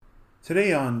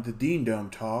Today on the Dean Dome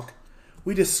Talk,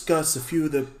 we discuss a few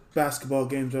of the basketball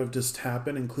games that have just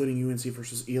happened, including UNC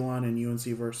versus Elon and UNC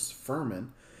versus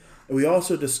Furman. And we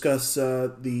also discuss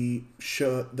the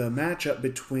matchup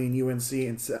between UNC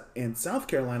and South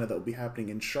Carolina that will be happening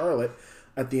in Charlotte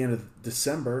at the end of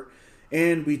December.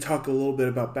 And we talk a little bit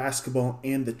about basketball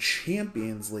and the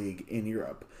Champions League in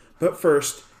Europe. But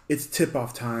first, it's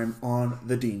tip-off time on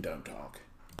the Dean Dome Talk.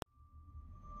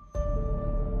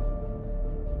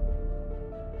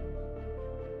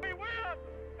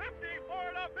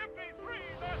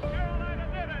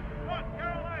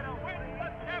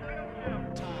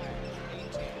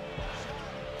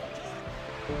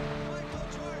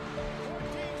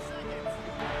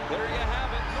 There you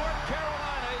have it. North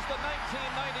Carolina is the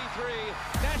 1993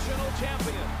 national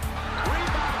champion.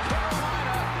 Rebound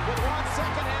Carolina with 1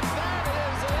 second, and that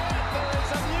is it. There is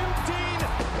a new dean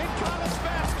in college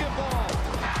basketball.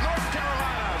 North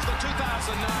Carolina is the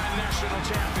 2009 national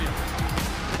champion.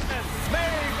 And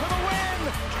made for the win.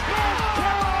 North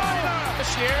Carolina.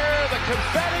 This year, the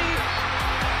confetti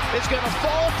is going to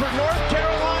fall for North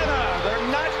Carolina.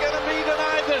 They're not going to be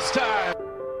denied this time.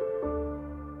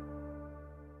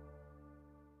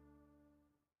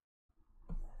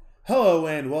 Hello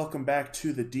and welcome back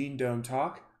to the Dean Dome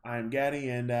Talk. I'm Gaddy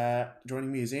and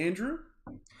joining me is Andrew.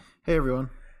 Hey everyone.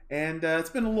 And it's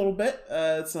been a little bit,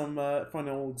 some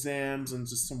final exams and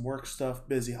just some work stuff,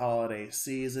 busy holiday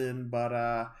season,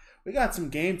 but we got some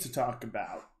games to talk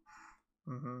about.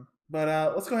 Mm-hmm.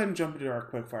 But let's go ahead and jump into our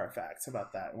quick fire facts. How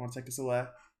about that? Want to take us away?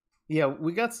 Yeah,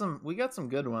 we got some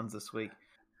good ones this week.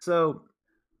 So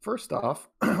first off,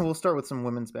 we'll start with some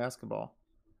women's basketball.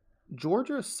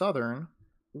 Georgia Southern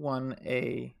won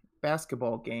a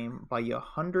basketball game by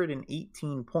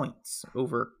 118 points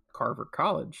over Carver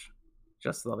College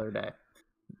just the other day.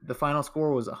 The final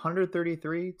score was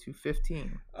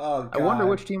 133-15. Oh, God. I wonder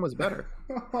which team was better.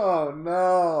 Oh,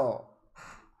 no.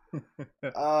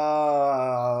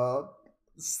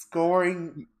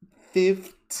 Scoring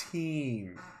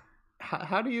 15.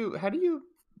 How do you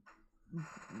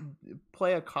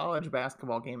play a college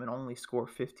basketball game and only score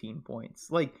 15 points?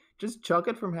 Like, just chuck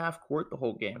it from half court the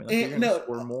whole game. Like, you're gonna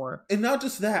score more. And not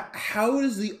just that, how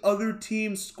does the other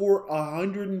team score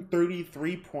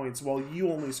 133 points while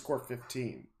you only score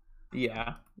 15?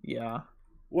 Yeah.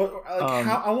 What?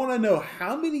 How? I want to know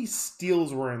how many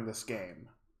steals were in this game.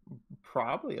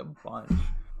 Probably a bunch.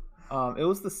 It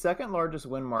was the second largest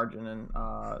win margin in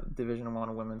Division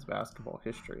I women's basketball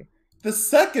history. The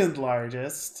second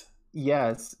largest?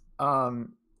 Yes. And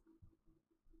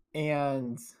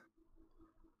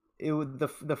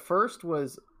the first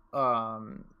was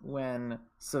when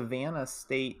Savannah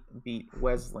State beat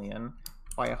Wesleyan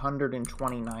by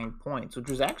 129 points, which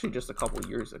was actually just a couple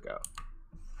years ago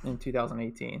in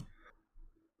 2018.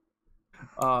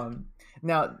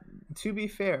 Now, to be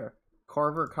fair,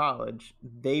 Carver College,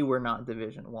 they were not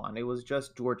Division I. It was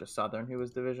just Georgia Southern who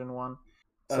was Division I.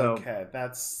 So okay,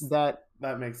 that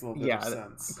makes a little bit of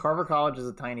sense. Carver College is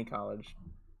a tiny college,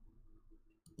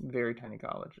 very tiny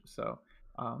college. So,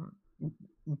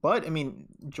 but I mean,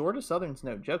 Georgia Southern's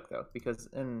no joke though, because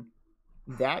in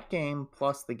that game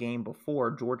plus the game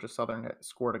before, Georgia Southern had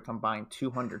scored a combined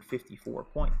 254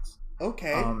 points.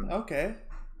 Okay.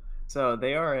 So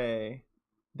they're an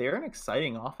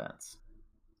exciting offense.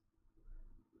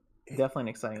 Definitely an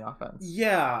exciting offense.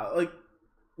 Yeah, like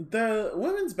the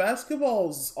women's basketball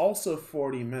is also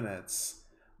 40 minutes,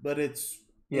 but it's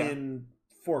in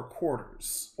 4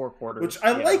 quarters. 4 quarters. Which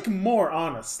I like more,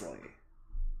 honestly.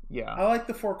 Yeah. I like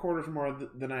the 4 quarters more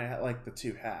than I like the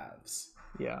 2 halves.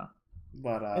 Yeah.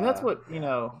 But and that's what,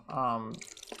 the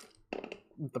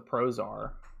pros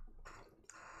are.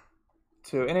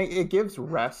 Too. And it gives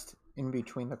rest in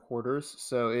between the quarters,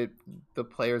 so the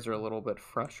players are a little bit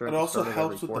fresher. It also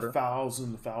helps with the fouls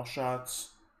and the foul shots.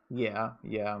 Yeah.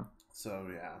 So,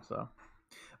 yeah.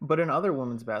 But in other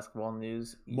women's basketball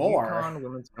news, UConn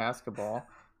women's basketball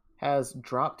has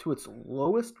dropped to its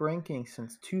lowest ranking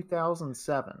since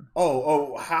 2007.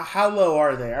 How low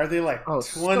are they? Are they like 20?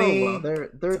 So low.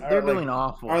 They're doing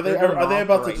awful. Are they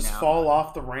about to just fall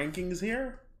off the rankings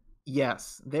here?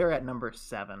 Yes, they're at number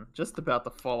 7, just about to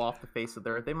fall off the face of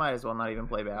the earth. They might as well not even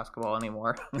play basketball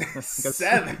anymore.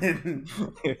 7.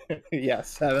 Yeah,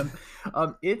 7.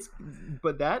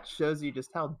 But that shows you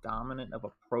just how dominant of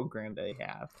a program they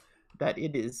have. That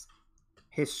it is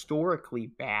historically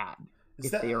bad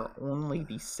if they are only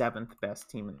the 7th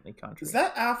best team in the country. Is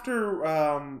that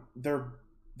after their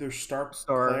star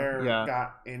player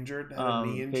got injured, had a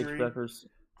knee injury? Paige Beckers,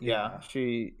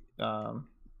 she.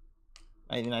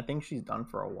 I think she's done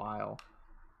for a while.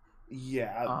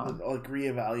 Yeah, like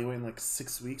reevaluating like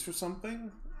 6 weeks or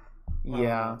something.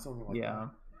 Yeah, something like yeah. that.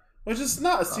 Which is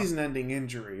not a season-ending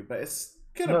injury, but it's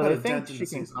gonna No, put they a think dent in she the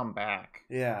can season. come back.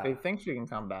 Yeah. They think she can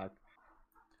come back.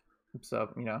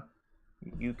 So,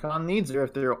 UConn needs her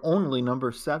if they're only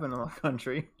number 7 in the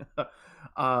country.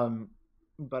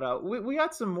 But we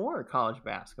got some more college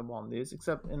basketball news,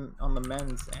 except on the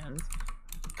men's end.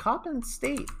 Coppin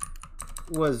State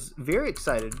was very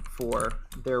excited for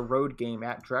their road game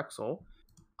at Drexel,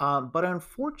 but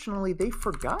unfortunately they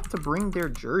forgot to bring their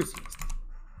jerseys.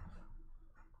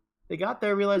 They got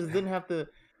there, realized they didn't have the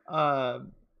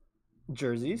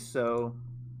jerseys, so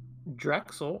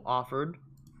Drexel offered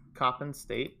Coppin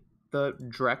State the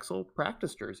Drexel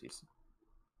practice jerseys.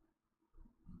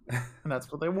 And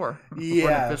that's what they were. Yeah.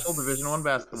 For an official Division I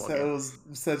basketball game. It was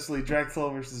essentially Drexel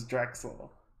versus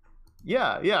Drexel.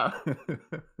 Yeah.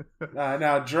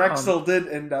 Now, Drexel did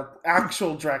end up...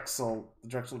 Actual Drexel, the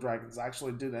Drexel Dragons,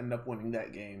 actually did end up winning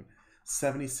that game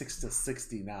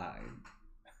 76-69.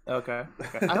 Okay.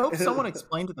 I hope someone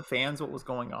explained to the fans what was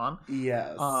going on.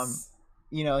 Yes.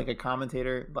 Like a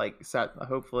commentator,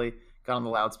 hopefully got on the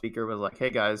loudspeaker, was like, hey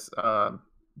guys,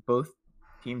 both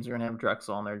teams are gonna have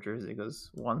Drexel on their jersey because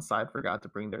one side forgot to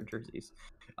bring their jerseys.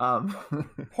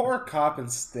 Poor Coppin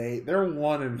State. They're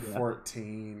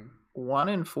 1-14.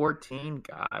 1-14,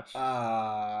 gosh.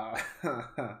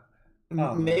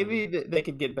 Maybe they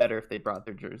could get better if they brought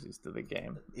their jerseys to the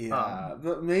game. Yeah,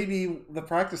 but maybe the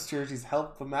practice jerseys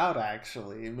helped them out,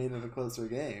 actually. It made it a closer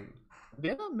game.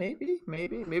 Yeah, maybe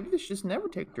they should just never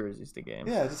take jerseys to games.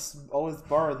 Yeah, just always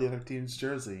borrow the other team's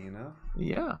jersey,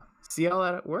 Yeah, see how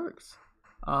that works.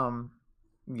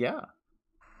 Yeah.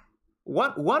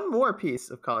 One more piece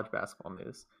of college basketball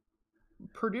news.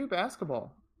 Purdue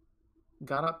basketball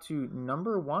got up to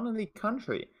number 1 in the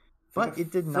country, but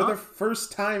it did not. For the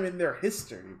first time in their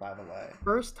history, by the way.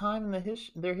 First time in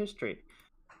their history.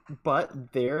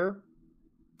 But their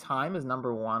time as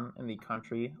number 1 in the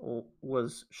country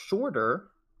was shorter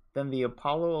than the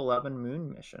Apollo 11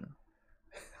 moon mission.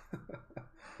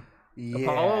 Yeah.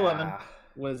 Apollo 11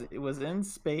 was in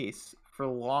space for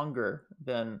longer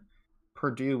than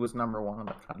Purdue was number 1 in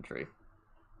the country.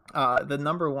 The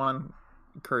number 1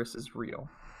 curse is real.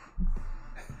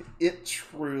 It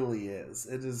truly is.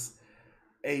 It is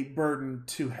a burden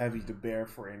too heavy to bear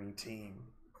for any team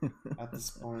at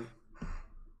this point.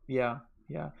 Yeah.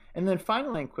 And then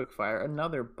finally in quickfire,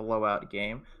 another blowout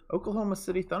game. Oklahoma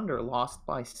City Thunder lost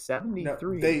by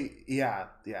 73. Yeah.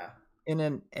 In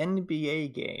an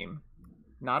NBA game.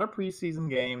 Not a preseason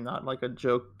game, not like a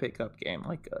joke pickup game,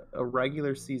 like a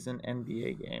regular season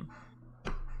NBA game.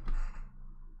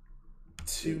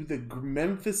 To the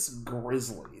Memphis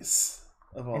Grizzlies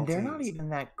of all And they're teams. not even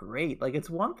that great. Like, it's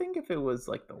one thing if it was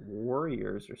like the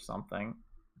Warriors or something,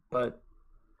 but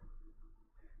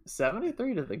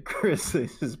 73 to the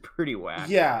Grizzlies is pretty whack.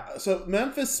 Yeah, so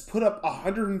Memphis put up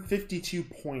 152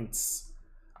 points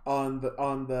on the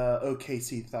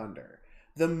OKC Thunder.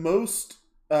 The most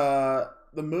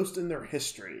in their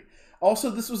history. Also,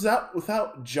 this was out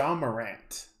without Ja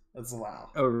Morant as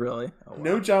well. Oh, really? Oh, wow.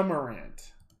 No Ja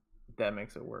Morant. That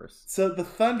makes it worse. So the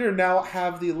Thunder now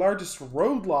have the largest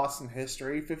road loss in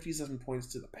history, 57 points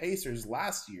to the Pacers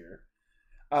last year,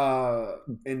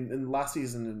 in last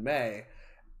season in May,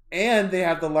 and they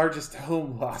have the largest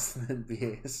home loss in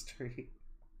NBA history.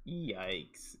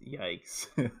 Yikes!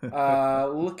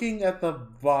 Looking at the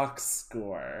box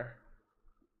score,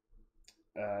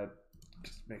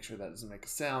 just make sure that doesn't make a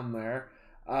sound there.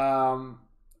 I'm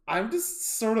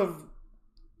just sort of.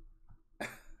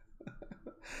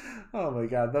 Oh my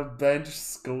god, the bench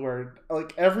scored.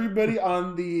 Like, everybody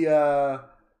on the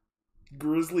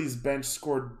Grizzlies bench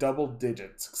scored double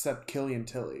digits except Killian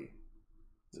Tilly.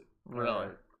 Really?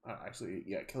 Actually,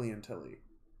 yeah, Killian Tilly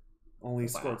only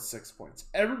scored 6 points.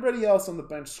 Everybody else on the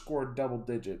bench scored double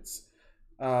digits.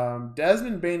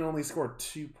 Desmond Bane only scored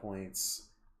 2 points.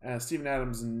 Steven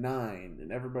Adams 9.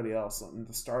 And everybody else on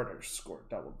the starters scored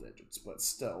double digits. But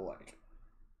still, like,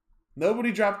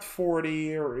 nobody dropped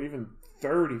 40 or even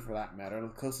 30 for that matter. The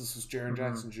closest was Jaren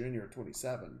Jackson Jr. at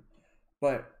 27.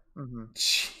 But,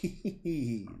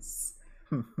 jeez.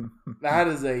 That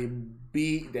is a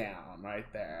beat down right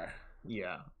there.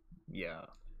 Yeah.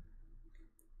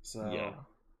 So, yeah.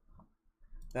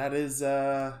 that is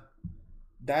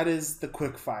the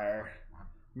quick fire.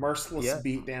 Merciless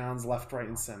beatdowns left, right,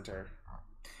 and center.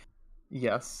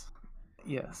 Yes.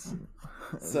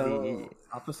 So, the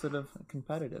opposite of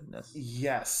competitiveness.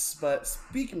 Yes, but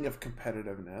speaking of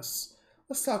competitiveness,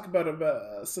 let's talk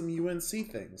about some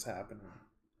UNC things happening.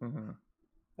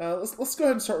 Let's go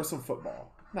ahead and start with some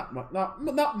football. Not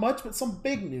much, but some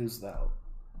big news though.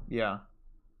 Yeah.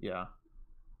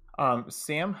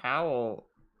 Sam Howell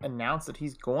announced that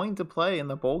he's going to play in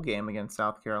the bowl game against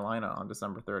South Carolina on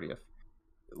December 30th,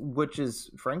 which is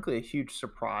frankly a huge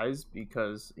surprise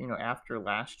because, after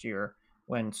last year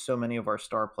when so many of our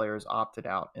star players opted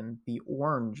out in the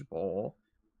Orange Bowl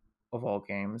of all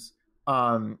games,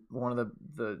 one of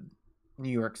the New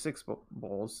York Six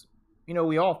Bowls,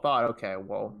 we all thought, okay,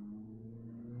 well,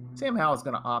 Sam Howell's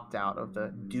going to opt out of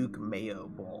the Duke Mayo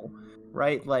Bowl,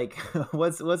 right? Like,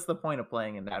 what's the point of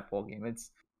playing in that bowl game?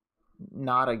 It's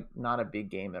not a big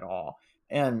game at all.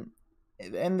 And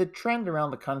the trend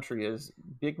around the country is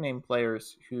big name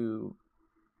players who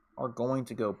are going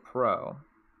to go pro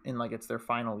in like it's their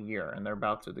final year and they're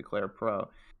about to declare pro,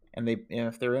 and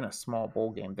if they're in a small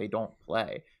bowl game, they don't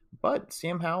play. But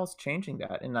Sam Howell's changing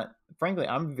that, and frankly,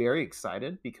 I'm very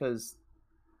excited because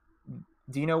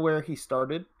do you know where he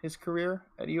started his career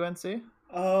at UNC?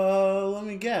 Let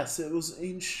me guess. It was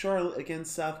in Charlotte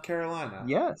against South Carolina.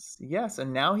 Yes,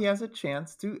 and now he has a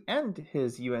chance to end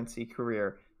his UNC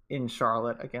career in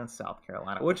Charlotte against South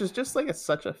Carolina, which is just like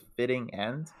such a fitting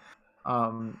end.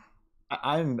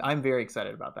 I'm very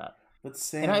excited about that. But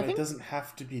Sam, it doesn't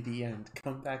have to be the end.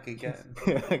 Come back again.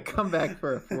 Come back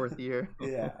for a fourth year.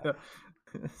 Yeah.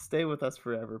 Stay with us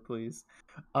forever, please.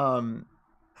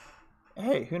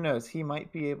 Hey, who knows? He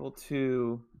might be able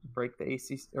to break the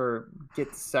ACC or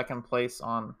get second place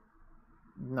on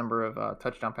number of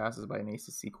touchdown passes by an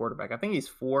ACC quarterback. I think he's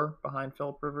 4 behind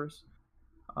Phillip Rivers.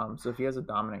 So if he has a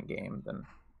dominant game, then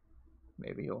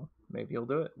maybe he'll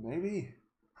do it. Maybe.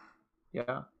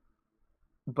 Yeah.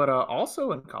 But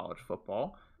also in college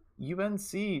football,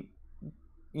 UNC, it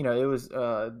was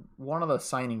one of the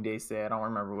signing days today. I don't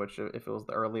remember if it was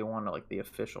the early one or like the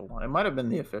official one. It might have been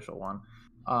the official one.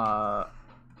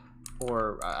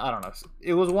 Or I don't know.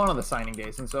 It was one of the signing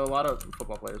days. And so a lot of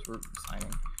football players were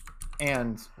signing.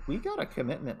 And we got a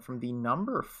commitment from the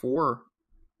number 4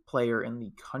 player in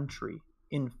the country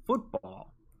in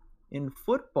football.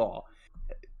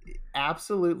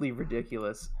 Absolutely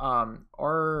ridiculous.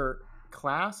 Our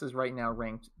class is right now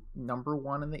ranked number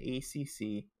 1 in the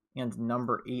ACC and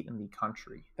number 8 in the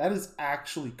country. That is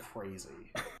actually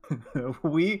crazy.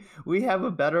 we have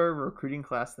a better recruiting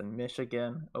class than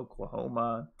Michigan,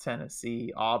 Oklahoma,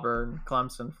 Tennessee, Auburn,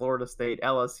 Clemson, Florida State,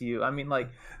 LSU. I mean, like,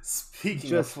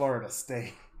 speaking of Florida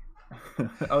State.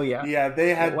 Oh yeah. Yeah,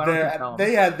 they had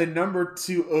the number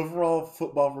 2 overall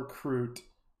football recruit.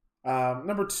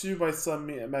 Number 2 by some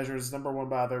measures, number 1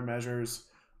 by other measures.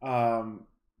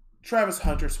 Travis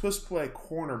Hunter, supposed to play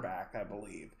cornerback, I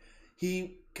believe.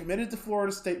 He committed to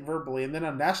Florida State verbally, and then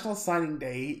on National Signing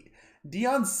Day,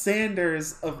 Deion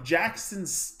Sanders of Jackson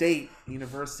State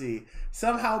University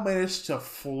somehow managed to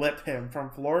flip him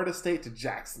from Florida State to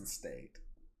Jackson State.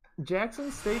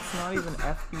 Jackson State's not even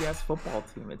FBS football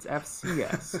team. It's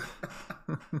FCS.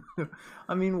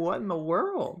 I mean, what in the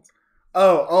world?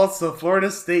 Oh, also, Florida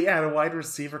State had a wide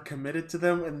receiver committed to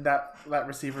them, and that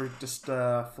receiver just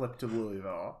flipped to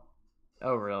Louisville.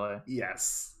 Oh, really?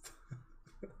 Yes.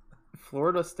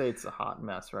 Florida State's a hot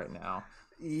mess right now.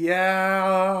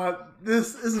 Yeah,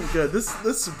 this isn't good.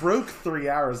 This broke 3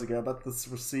 hours ago about this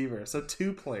receiver. So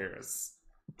 2 players.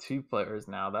 2 players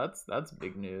now. That's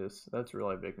big news. That's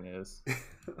really big news.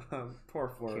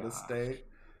 Poor Florida State.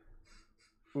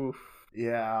 Oof.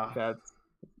 Yeah. That's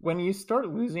when you start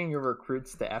losing your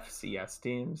recruits to FCS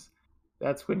teams.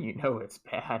 That's when you know it's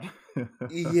bad.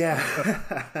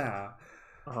 Yeah.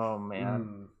 Oh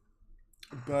man.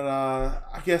 But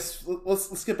I guess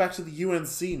let's get back to the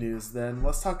UNC news then.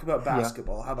 Let's talk about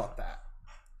basketball. Yeah. How about that?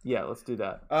 Yeah, let's do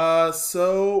that.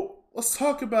 So let's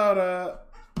talk about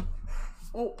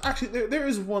well, actually, there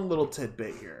is one little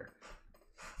tidbit here.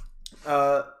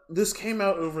 This came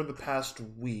out over the past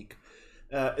week.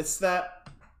 It's that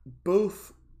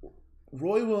both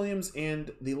Roy Williams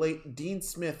and the late Dean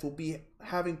Smith will be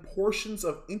having portions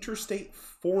of Interstate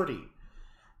 40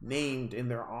 named in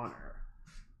their honor.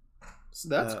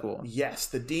 That's cool. Yes,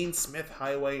 the Dean Smith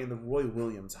Highway and the Roy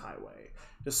Williams Highway.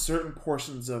 Just certain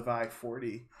portions of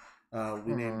I-40 will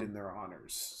be named in their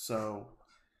honors. So,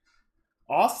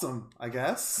 awesome, I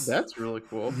guess. That's really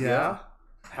cool. Yeah.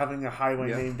 Having a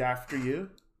highway named after you.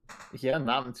 Yeah,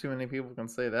 not too many people can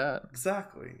say that.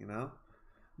 Exactly,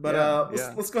 But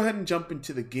let's go ahead and jump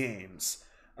into the games.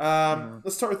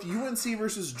 Let's start with UNC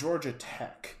versus Georgia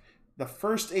Tech. The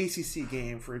first ACC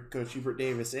game for Coach Hubert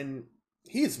Davis, and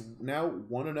he is now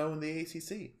 1-0 in the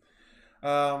ACC.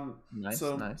 Nice.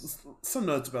 Some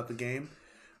notes about the game.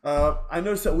 I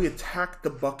noticed that we attacked the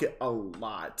bucket a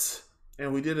lot,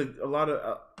 and we did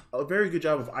a very good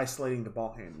job of isolating the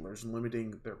ball handlers and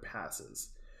limiting their passes.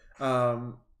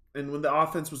 And when the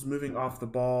offense was moving off the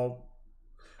ball,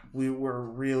 we were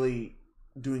really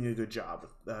doing a good job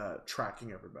with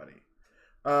tracking everybody.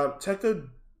 Tecco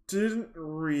didn't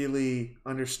really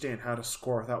understand how to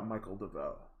score without Michael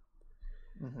DeVoe.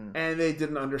 And they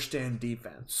didn't understand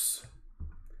defense.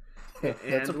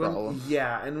 That's a problem.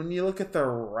 And when you look at the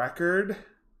record,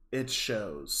 it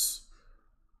shows.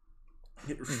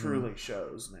 It truly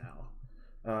shows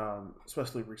now,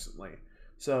 especially recently.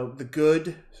 So the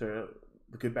good,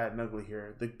 bad, and ugly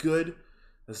here. The good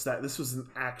is that this was an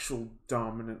actual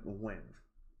dominant win.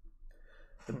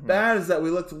 The bad is that we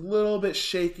looked a little bit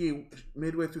shaky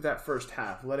midway through that first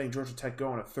half, letting Georgia Tech go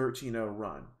on a 13-0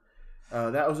 run.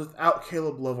 That was without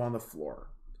Caleb Love on the floor.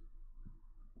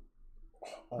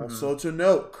 Also to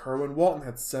note, Kerwin Walton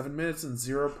had 7 minutes and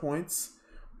 0 points.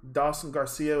 Dawson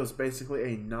Garcia was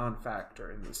basically a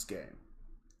non-factor in this game.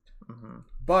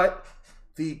 But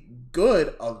the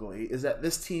good ugly is that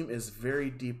this team is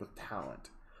very deep with talent.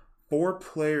 4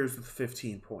 players with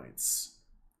 15 points.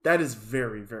 That is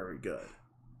very, very good.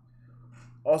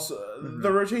 Also,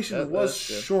 the rotation was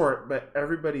short, but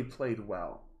everybody played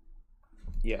well.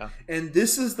 Yeah. And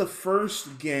this is the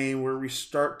first game where we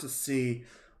start to see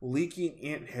leaking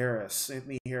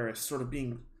Anthony Harris sort of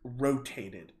being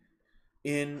rotated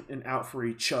in and out for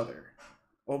each other.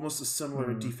 Almost as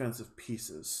similar defensive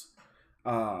pieces.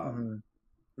 And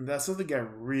that's something I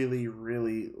really,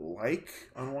 really like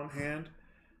on one hand.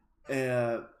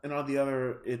 And on the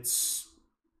other, it's...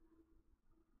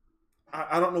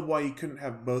 I don't know why you couldn't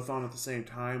have both on at the same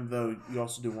time, though you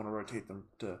also do want to rotate them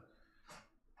to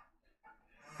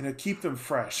keep them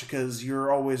fresh, because you're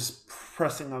always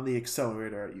pressing on the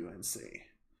accelerator at UNC.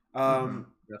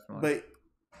 But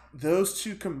those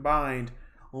two combined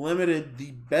limited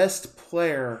the best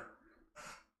player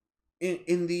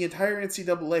in the entire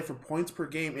NCAA for points per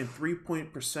game and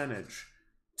 3-point percentage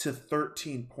to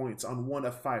 13 points on 1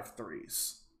 of 5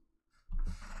 threes.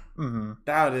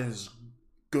 That is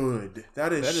good.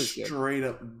 That is straight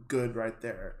up good right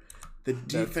there. The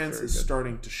defense is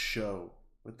starting to show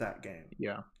with that game.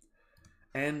 Yeah.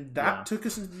 And that took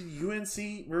us into the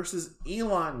UNC versus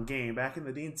Elon game back in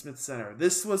the Dean Smith Center.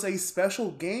 This was a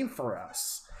special game for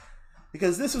us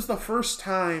because this was the first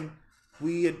time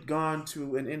we had gone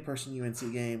to an in-person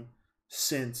UNC game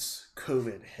since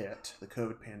COVID hit, the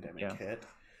COVID pandemic hit.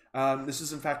 This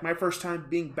is, in fact, my first time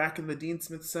being back in the Dean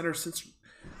Smith Center since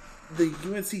the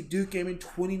UNC Duke game in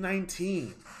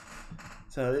 2019.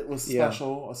 So it was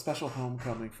a special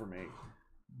homecoming for me.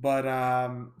 But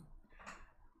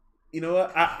you know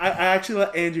what? I actually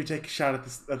let Andrew take a shot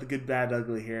at the good, bad,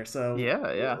 ugly here. So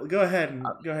go ahead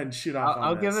and shoot off.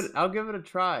 I'll give it a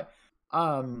try.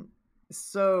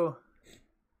 So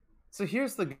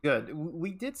here's the good.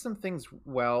 We did some things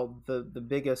well. The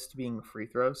biggest being free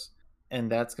throws, and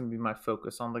that's going to be my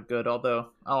focus on the good. Although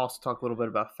I'll also talk a little bit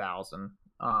about fouls and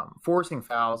forcing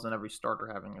fouls and every starter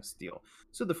having a steal.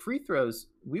 So the free throws,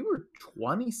 we were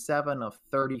 27 of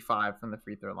 35 from the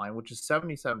free throw line, which is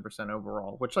 77%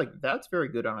 overall, which that's very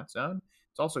good on its own.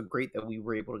 It's also great that we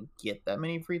were able to get that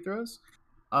many free throws.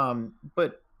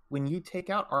 But when you take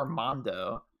out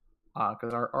Armando,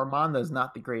 because Armando is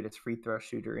not the greatest free throw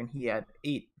shooter, and he had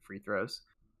 8 free throws.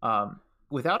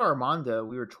 Without Armando,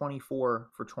 we were 24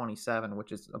 for 27,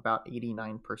 which is about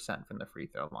 89% from the free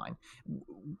throw line,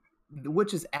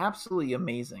 which is absolutely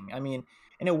amazing. I mean,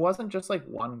 and it wasn't just like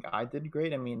one guy did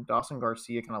great. I mean, Dawson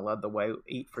Garcia kind of led the way,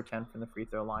 8 for 10 from the free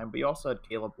throw line, but you also had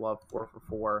Caleb Love 4 for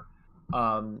 4,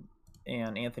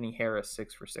 and Anthony Harris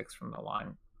 6 for 6 from the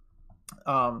line.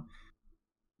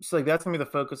 So that's gonna be the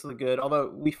focus of the good. Although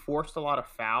we forced a lot of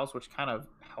fouls, which kind of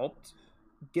helped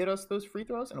get us those free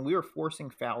throws, and we were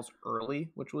forcing fouls early,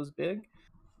 which was big.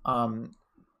 3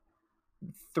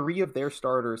 of their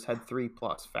starters had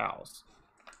 3+ fouls.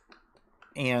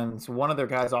 And one of their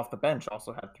guys off the bench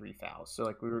also had 3 fouls.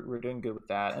 So we were doing good with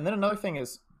that. And then another thing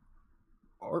is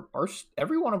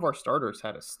every one of our starters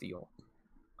had a steal.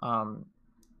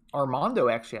 Armando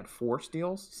actually had 4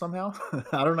 steals somehow.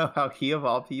 I don't know how he of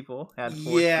all people had 4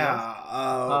 steals.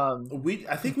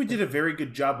 I think we did a very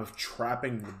good job of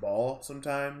trapping the ball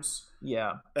sometimes.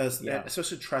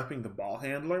 Especially trapping the ball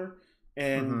handler.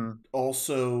 And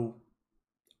also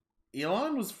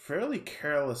Elon was fairly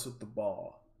careless with the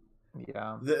ball.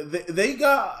 Yeah, they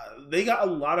got a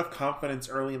lot of confidence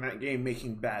early in that game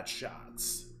making bad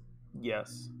shots.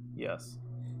 Yes.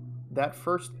 That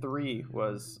first 3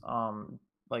 was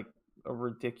a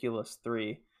ridiculous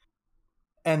 3,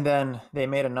 and then they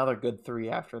made another good 3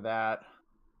 after that,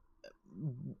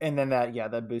 and then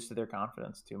that boosted their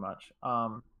confidence too much.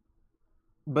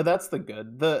 But that's the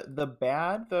good. The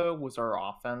bad though was our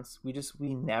offense. We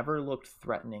never looked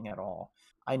threatening at all.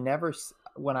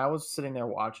 When I was sitting there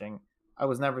watching, I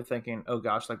was never thinking, oh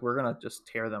gosh, like we're gonna just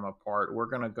tear them apart. We're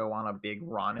gonna go on a big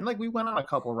run, and like we went on a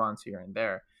couple runs here and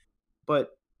there,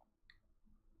 but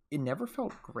it never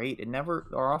felt great.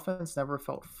 Our offense never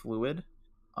felt fluid.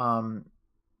 Um,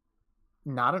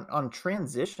 Not on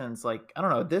transitions. Like I don't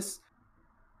know this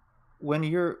when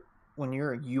you're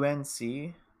UNC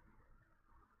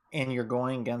and you're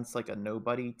going against like a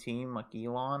nobody team like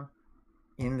Elon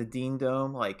in the Dean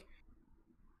Dome, like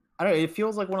I don't know, it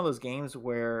feels like one of those games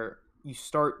where you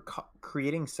start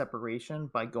creating separation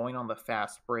by going on the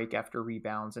fast break after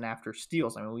rebounds and after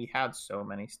steals. I mean, we had so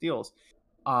many steals.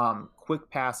 Quick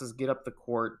passes, get up the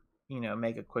court,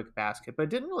 make a quick basket, but it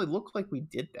didn't really look like we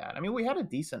did that. I mean, we had a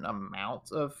decent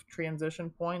amount of transition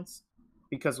points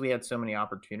because we had so many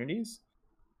opportunities.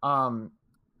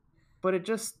 But it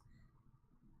just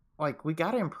like we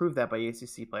got to improve that by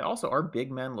ACC play. Also, our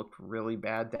big men looked really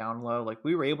bad down low. Like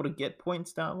we were able to get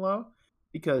points down low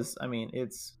because I mean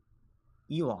it's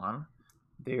Elon.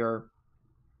 They were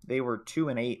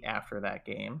 2-8 after that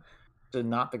game, so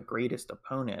not the greatest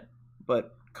opponent.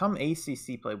 But come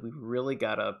ACC play, we've really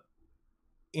got to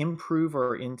improve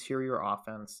our interior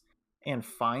offense and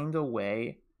find a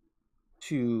way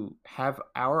to have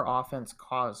our offense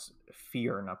cause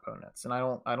fear in opponents. And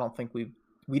I don't think we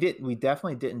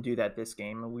definitely didn't do that this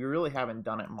game, and we really haven't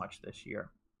done it much this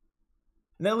year.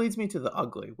 And that leads me to the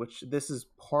ugly, which this is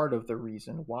part of the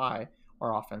reason why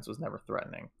our offense was never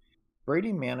threatening.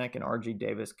 Brady Manick and RG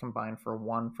Davis combined for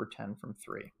 1 for 10 from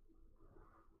 3.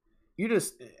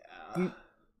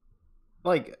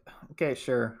 Okay,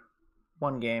 sure,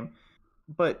 one game,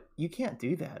 but you can't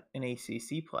do that in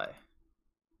ACC play.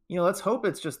 Let's hope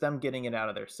it's just them getting it out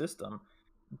of their system,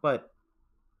 but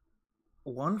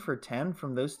 1 for 10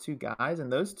 from those two guys,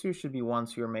 and those two should be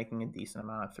ones who are making a decent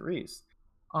amount of threes.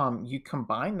 You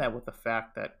combine that with the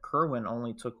fact that Kerwin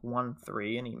only took 1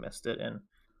 3 and he missed it, and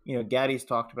Gaddy's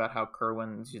talked about how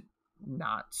Kerwin's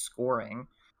not scoring.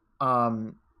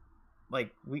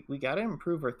 Like we got to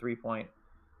improve our 3-point.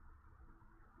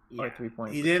 Yeah. Our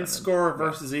 3-point. He didn't score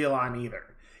versus Elon either.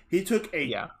 He took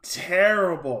a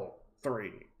terrible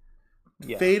 3,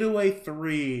 fadeaway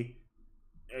 3,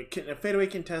 a fadeaway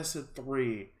contested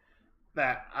 3.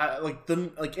 That I like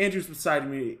Andrew's beside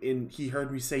me and he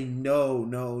heard me say no,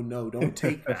 don't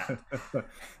take that.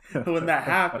 When that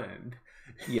happened,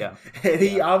 and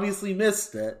he obviously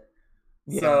missed it.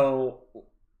 So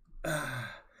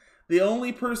the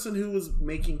only person who was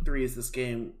making threes this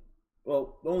game,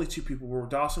 well, only two people were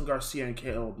Dawson Garcia and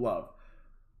Caleb Love.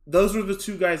 Those were the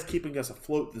two guys keeping us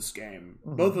afloat this game.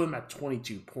 Mm-hmm. Both of them at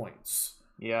 22 points.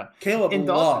 Yeah, Caleb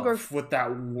Love with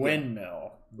that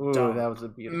windmill. Ooh, dunk. That was a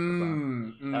beautiful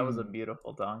dunk. That was a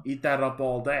beautiful dunk. Eat that up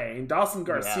all day. And Dawson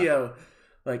Garcia,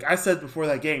 like I said before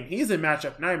that game, he's a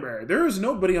matchup nightmare. There is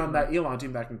nobody on that Elon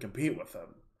team that can compete with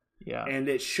him. Yeah. And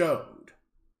it showed.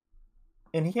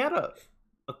 And he had a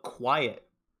quiet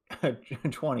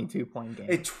 22-point game.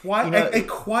 A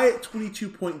quiet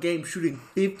 22-point game shooting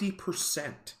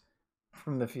 50%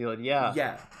 from the field. Yeah.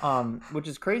 Yeah. Which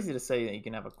is crazy to say that you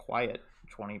can have a quiet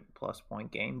 20-plus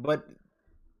point game, but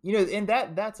and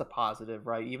that's a positive,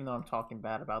 right? Even though I'm talking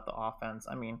bad about the offense,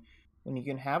 I mean, when you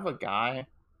can have a guy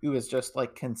who is just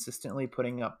like consistently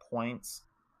putting up points,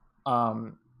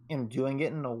 and doing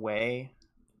it in a way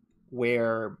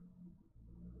where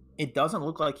it doesn't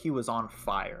look like he was on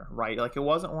fire, right? Like it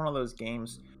wasn't one of those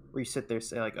games where you sit there and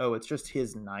say like, oh, it's just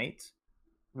his night,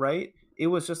 right? It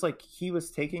was just like he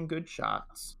was taking good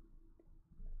shots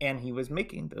and he was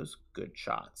making those good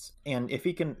shots. And if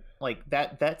he can like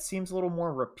that seems a little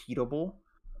more repeatable,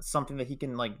 something that he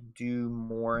can like do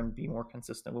more and be more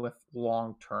consistent with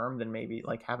long term than maybe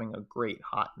like having a great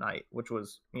hot night, which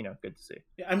was, good to see.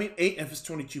 Yeah, I mean, 8 of his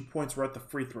 22 points were at the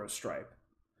free throw stripe.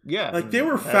 Yeah. Like they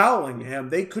were fouling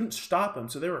him. They couldn't stop him,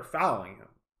 so they were fouling him.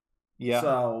 Yeah.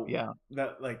 So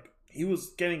that like he was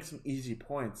getting some easy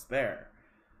points there.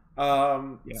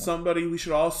 Two people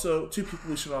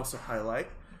we should also highlight.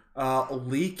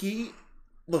 Leaky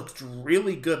looked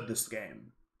really good this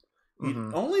game.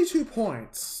 Mm-hmm. Only 2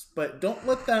 points, but don't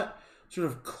let that sort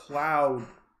of cloud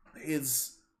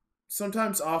his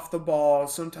sometimes off the ball,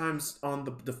 sometimes on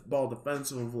the ball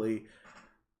defensively,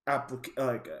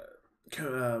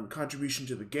 contribution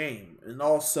to the game, and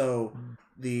also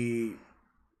the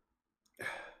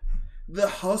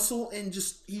hustle, and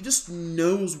he just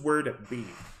knows where to be.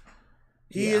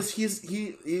 He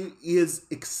is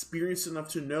experienced enough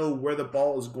to know where the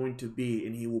ball is going to be,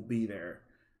 and he will be there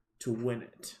to win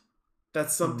it.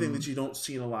 That's something that you don't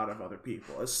see in a lot of other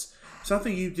people. It's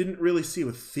something you didn't really see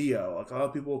with Theo. Like a lot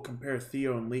of people compare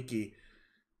Theo and Leaky.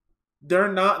 They're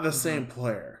not the same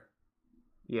player.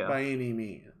 Yeah. By any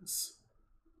means.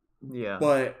 Yeah.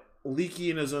 But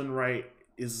Leaky in his own right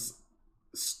is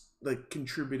like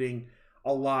contributing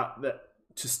a lot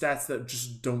to stats that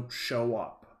just don't show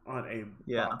up on a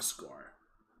box score.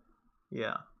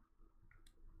 Yeah.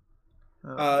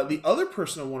 The other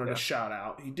person I wanted to shout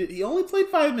out, he only played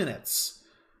 5 minutes,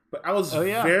 but I was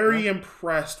very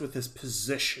impressed with his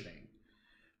positioning.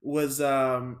 Was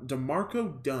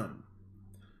DeMarco Dunn.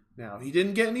 Now, he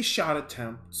didn't get any shot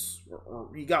attempts, or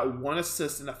he got 1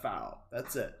 assist and a foul.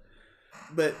 That's it.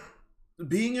 But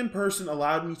being in person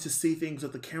allowed me to see things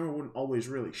that the camera wouldn't always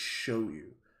really show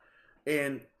you.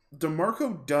 And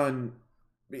DeMarco Dunn,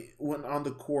 when on the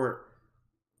court,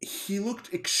 he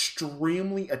looked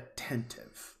extremely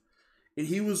attentive. And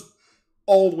he was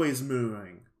always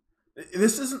moving.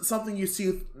 This isn't something you see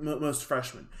with most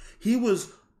freshmen. He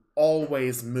was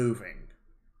always moving.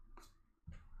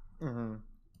 Mm-hmm.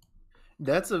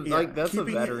 That's a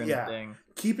veteran thing.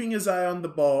 Keeping his eye on the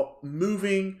ball,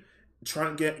 moving,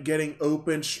 trying to getting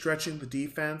open, stretching the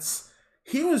defense.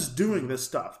 He was doing this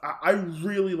stuff. I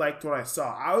really liked what I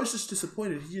saw. I was just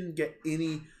disappointed he didn't get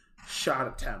any shot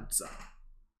attempts up.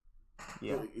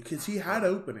 Yeah, because he had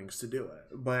openings to do it,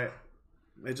 but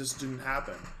it just didn't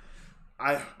happen.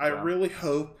 I really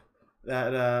hope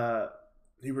that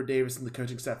Hubert Davis and the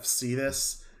coaching staff see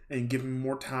this and give him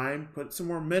more time, put some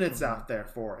more minutes out there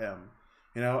for him.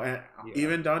 And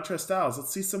even Dontre Styles,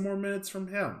 let's see some more minutes from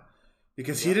him.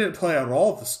 Because he didn't play at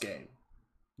all this game.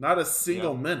 Not a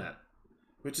single minute.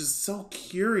 Which is so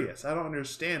curious. I don't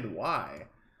understand why.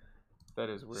 That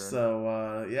is weird.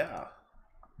 So, yeah.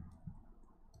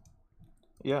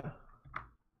 Yeah.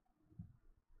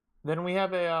 Then we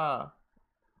have a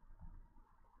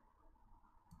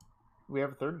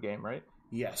third game, right?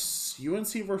 Yes.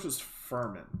 UNC versus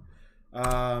Furman.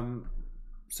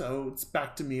 So it's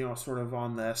back to me sort of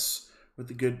on this with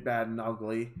the good, bad, and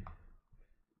ugly.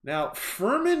 Now,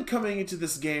 Furman coming into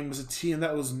this game was a team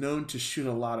that was known to shoot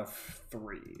a lot of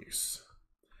threes.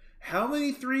 How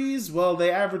many threes? Well, they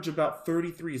average about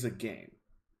 30 threes a game.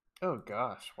 Oh,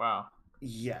 gosh. Wow.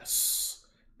 Yes.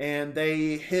 And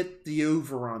they hit the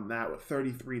over on that with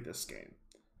 33 this game.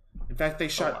 In fact, they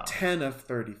shot 10 of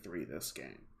 33 this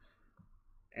game.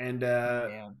 And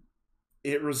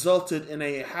it resulted in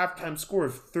a halftime score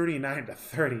of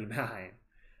 39-39,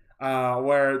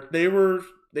 where they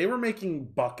were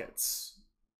making buckets,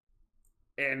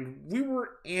 and we were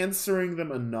answering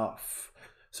them enough,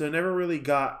 so it never really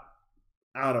got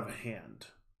out of hand.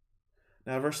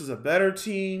 Now, versus a better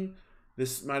team,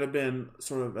 this might have been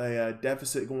sort of a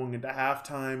deficit going into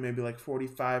halftime, maybe like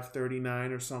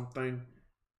 45-39 or something.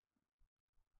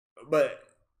 But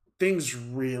things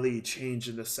really changed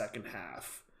in the second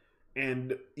half.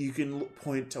 And you can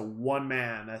point to one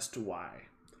man as to why.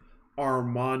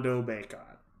 Armando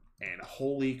Bacot. And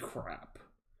holy crap.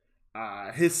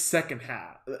 His second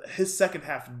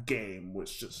half game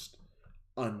was just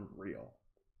unreal.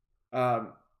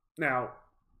 Now,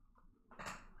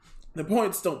 the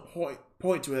points don't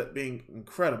point to it being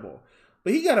incredible.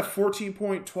 But he got a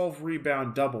 14-point,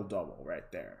 12-rebound double-double right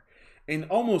there. And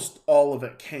almost all of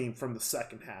it came from the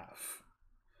second half.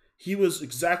 He was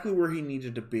exactly where he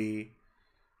needed to be.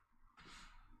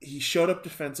 He showed up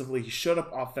defensively. He showed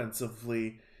up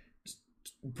offensively.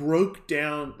 Broke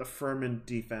down the Furman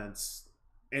defense.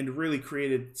 And really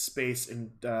created space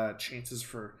and chances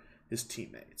for his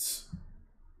teammates.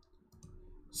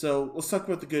 So let's talk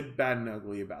about the good, bad, and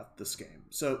ugly about this game.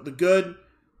 So the good,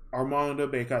 Armando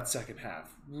Bacot second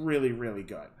half. Really, really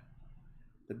good.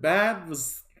 The bad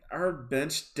was our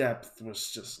bench depth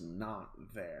was just not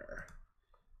there.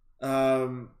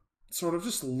 Sort of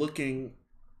just looking,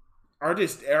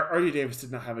 RJ Davis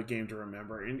did not have a game to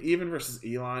remember, and even versus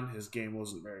Elon, his game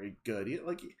wasn't very good. It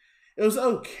was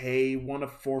okay, 1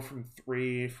 of 4 from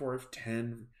 3, 4 of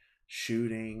 10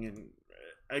 shooting, and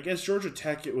against Georgia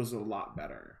Tech it was a lot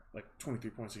better, like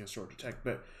 23 points against Georgia Tech.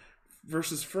 But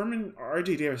versus Furman,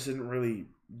 RJ Davis didn't really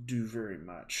do very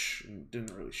much and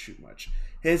didn't really shoot much.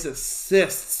 His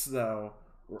assists though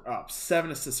were up,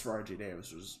 7 assists for RJ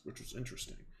Davis, which was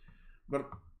interesting. But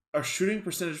our shooting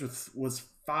percentage was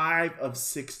 5 of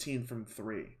 16 from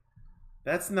 3.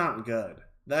 That's not good.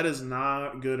 That is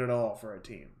not good at all for a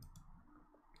team.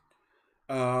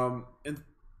 And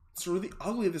sort of the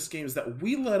ugly of this game is that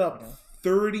we let up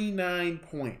 39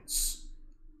 points.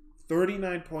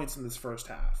 39 points in this first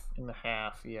half. In the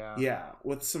half, yeah. Yeah,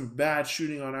 with some bad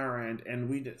shooting on our end, and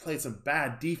we played some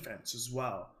bad defense as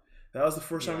well. That was the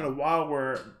first time in a while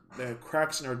where the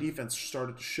cracks in our defense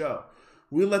started to show.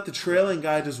 We let the trailing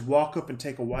guy just walk up and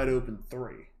take a wide open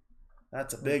 3.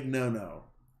 That's a big no-no.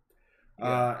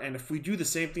 Yeah. And if we do the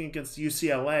same thing against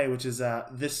UCLA, which is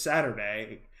this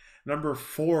Saturday, number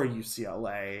 4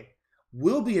 UCLA,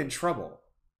 will be in trouble.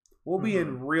 We'll be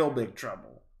in real big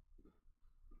trouble.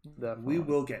 Definitely. We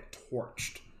will get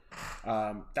torched.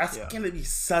 That's going to be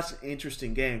such an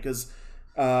interesting game because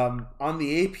on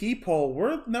the AP poll,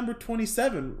 we're number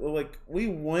 27. Like, we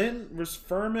win versus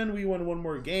Furman. We won one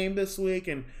more game this week,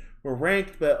 and we're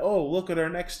ranked. But, oh, look at our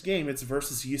next game. It's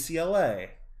versus UCLA.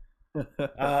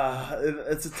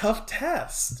 It's a tough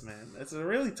test, man. It's a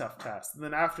really tough test. And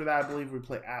then after that, I believe we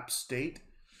play App State.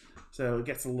 So it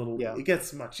gets it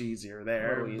gets much easier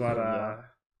there.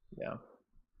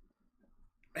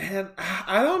 And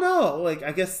I don't know. Like,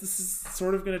 I guess this is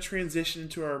sort of going to transition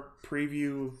into our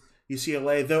preview of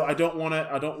UCLA. Though I don't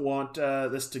want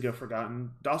this to go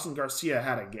forgotten. Dawson Garcia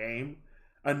had a game,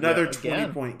 another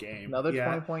 20-point game, another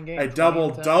 20-point game, a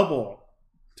double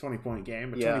 20-point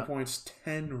game, 20 points,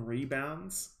 10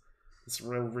 rebounds. It's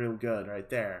real good right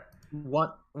there.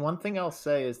 One thing I'll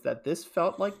say is that this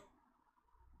felt like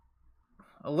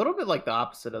a little bit like the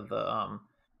opposite of the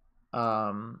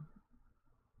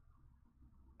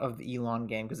Elon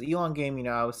game, because the Elon game,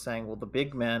 I was saying, well, the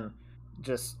big men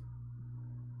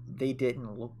they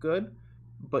didn't look good,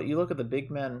 but you look at the big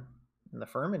men in the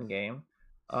Furman game,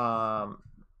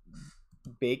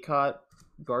 Baycott,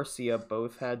 Garcia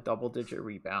both had double-digit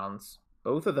rebounds,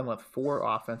 both of them with 4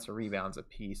 offensive rebounds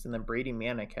apiece, and then Brady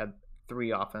Manick had 3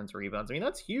 offensive rebounds. I mean,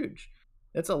 that's huge.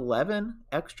 It's 11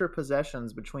 extra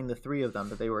possessions between the 3 of them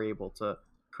that they were able to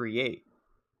create.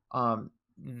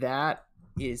 That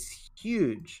is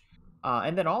huge.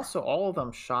 And then also all of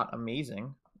them shot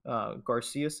amazing.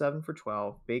 Garcia 7 for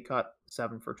 12, Baycott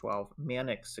 7 for 12,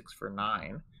 Manick 6 for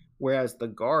 9. Whereas the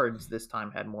guards this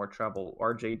time had more trouble.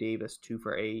 RJ Davis 2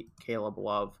 for 8, Caleb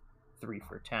Love 3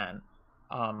 for 10.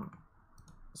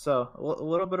 So a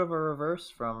little bit of a reverse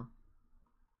from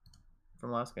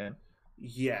last game.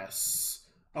 Yes.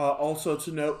 Also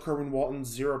to note, Kerwin Walton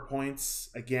 0 points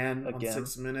again on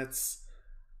 6 minutes.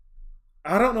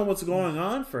 I don't know what's going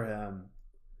on for him.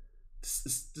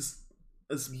 It's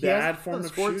bad form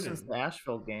of shooting. Since the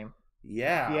Asheville game.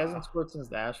 Yeah. He hasn't scored since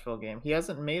the Asheville game. He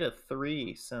hasn't made a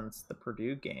 3 since the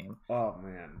Purdue game. Oh,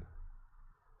 man.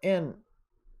 And,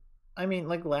 I mean,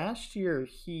 like last year,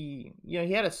 he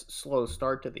had a slow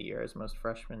start to the year, as most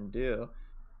freshmen do.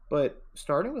 But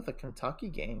starting with the Kentucky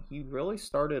game, he really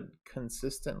started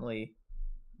consistently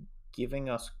giving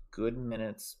us good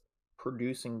minutes,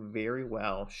 producing very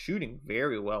well, shooting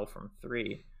very well from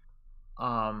 3.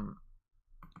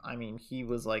 I mean, he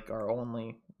was like our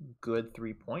only good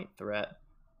 3-point threat,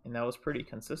 and that was pretty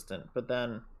consistent. But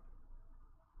then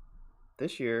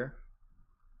this year,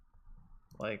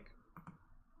 like,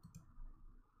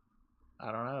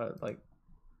 I don't know, like,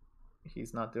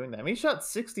 he's not doing that. I mean, he shot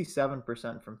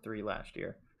 67% from 3 last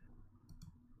year.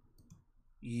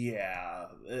 Yeah.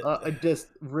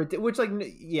 Which, like,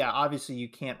 yeah, obviously you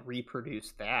can't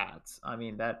reproduce that. I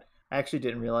mean, that I actually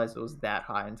didn't realize it was that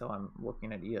high until I'm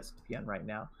looking at ESPN right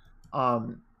now.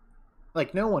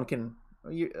 Like, no one can,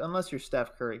 unless you're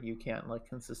Steph Curry, you can't, like,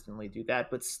 consistently do that.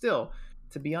 But still,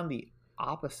 to be on the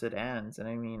opposite ends, and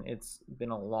I mean, it's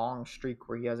been a long streak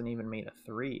where he hasn't even made a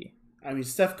 3. I mean,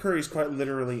 Steph Curry's quite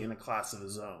literally in a class of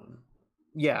his own.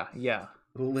 Yeah.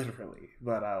 Literally.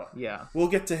 But yeah, we'll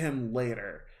get to him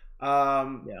later.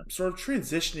 Sort of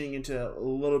transitioning into a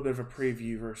little bit of a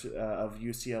preview of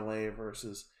UCLA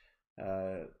versus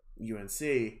UNC.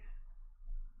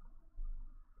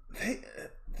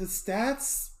 The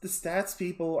stats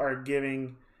people are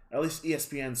giving, at least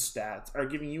ESPN stats, are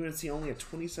giving UNC only a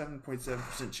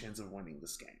 27.7% chance of winning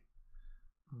this game.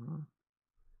 Mm-hmm.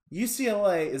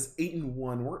 UCLA is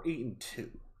 8-1. We're 8-2.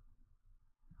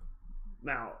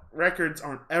 Now, records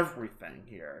aren't everything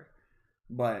here,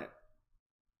 but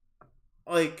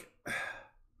like,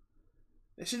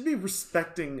 they should be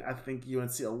respecting, I think,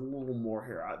 UNC a little more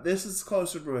here. This is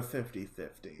closer to a 50-50,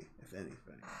 if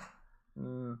anything.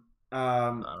 I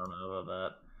don't know about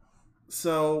that.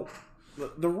 So,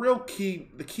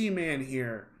 the key man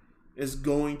here is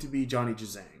going to be Johnny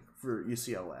Juzang for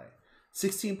UCLA.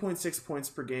 16.6 points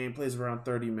per game, plays around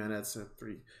 30 minutes, so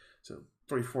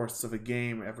 3/4 of a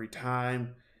game every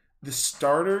time. The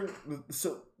starter,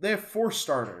 so they have 4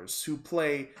 starters who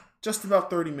play just about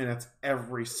 30 minutes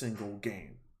every single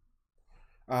game.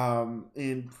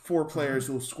 And 4 players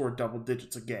who will score double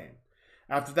digits a game.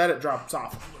 After that, it drops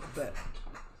off a little bit.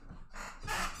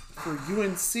 For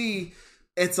UNC,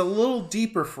 it's a little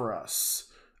deeper for us.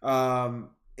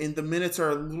 And the minutes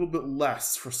are a little bit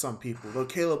less for some people. Though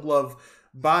Caleb Love,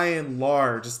 by and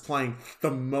large, is playing the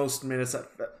most minutes,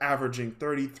 averaging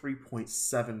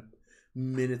 33.7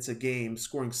 minutes a game,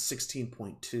 scoring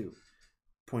 16.2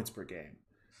 points per game.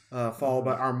 followed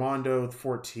by Armando with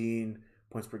 14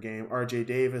 points per game. RJ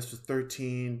Davis with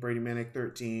 13, Brady Manick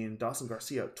 13, Dawson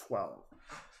Garcia 12.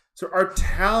 So our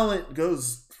talent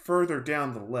goes further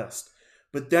down the list,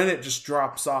 but then it just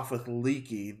drops off with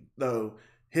Leaky, though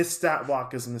his stat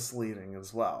block is misleading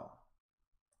as well.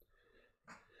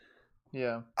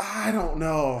 Yeah. I don't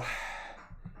know.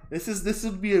 This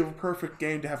would be a perfect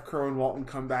game to have Kerwin Walton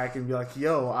come back and be like,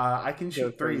 yo, I can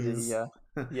shoot threes. Yeah.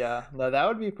 Yeah. No, that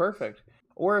would be perfect.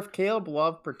 Or if Caleb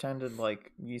Love pretended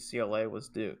like UCLA was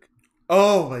Duke.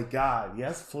 Oh my God!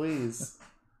 Yes, please.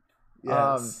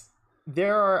 Yes.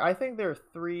 I think there are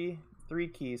three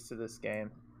keys to this game.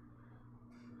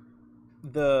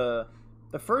 The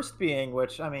first being,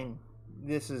 which I mean,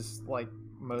 this is like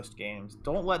most games,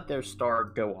 don't let their star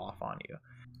go off on you.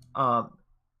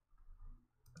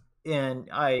 And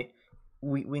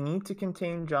we need to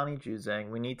contain Johnny Juzang.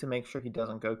 We need to make sure he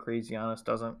doesn't go crazy on us,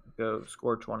 doesn't go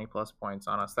score 20 plus points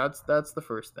on us. That's the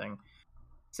first thing.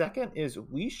 Second is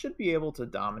we should be able to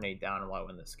dominate down low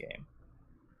in this game.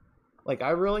 Like,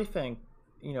 I really think,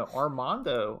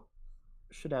 Armando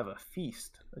should have a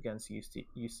feast against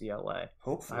UCLA.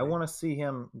 Hopefully. I want to see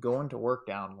him going to work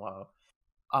down low.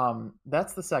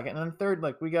 That's the second. And then third,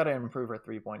 like, we got to improve our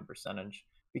 3-point percentage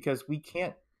because we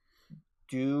can't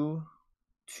do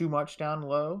too much down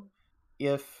low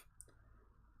if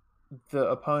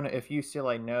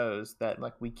UCLA knows that,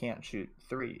 like, we can't shoot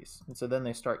threes. And so then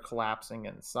they start collapsing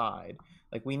inside.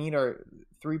 Like, we need our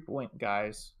 3-point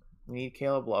guys. We need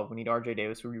Caleb Love. We need RJ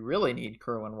Davis. We really need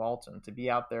Kerwin Walton to be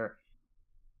out there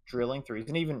drilling threes.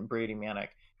 And even Brady Manick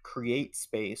create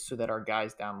space so that our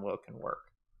guys down low can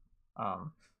work.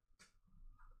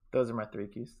 Those are my 3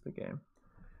 keys to the game.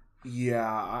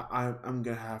 Yeah, I'm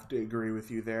going to have to agree with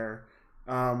you there.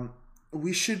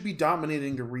 We should be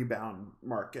dominating the rebound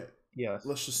market. Yes.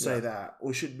 Let's just say that.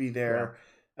 We should be there.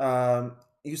 Yeah.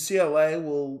 UCLA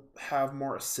will have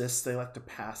more assists. They like to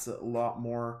pass it a lot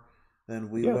more than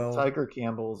we will. Tiger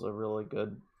Campbell's a really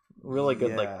good like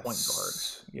point guard.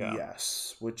 Yeah.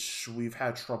 Yes, which we've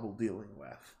had trouble dealing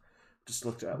with. Just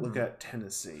look at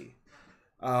Tennessee.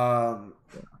 I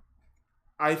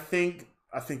think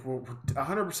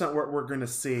 100% what we're going to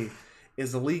see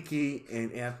is Leaky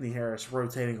and Anthony Harris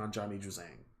rotating on Johnny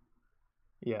Juzang.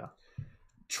 Yeah.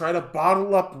 Try to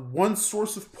bottle up one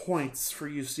source of points for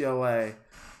UCLA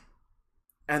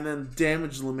and then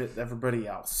damage limit everybody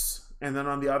else. And then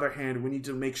on the other hand, we need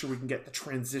to make sure we can get the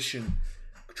transition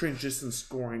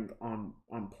scoring on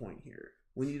point here.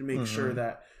 We need to make sure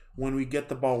that when we get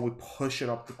the ball, we push it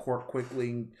up the court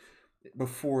quickly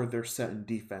before they're set in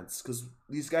defense. Because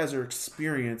these guys are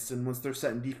experienced, and once they're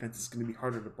set in defense, it's going to be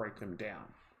harder to break them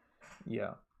down.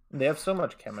 Yeah. They have so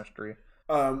much chemistry.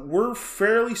 We're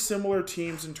fairly similar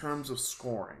teams in terms of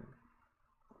scoring.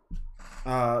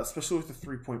 Especially with the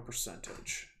 3-point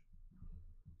percentage.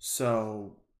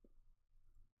 So,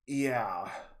 yeah.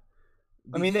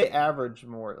 I mean, they average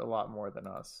a lot more than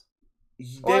us.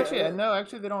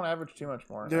 Actually, they don't average too much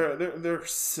more. They're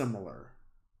similar.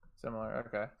 Similar,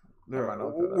 okay.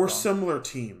 We're similar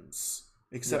teams,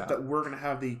 except that we're going to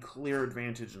have the clear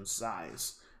advantage in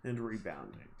size and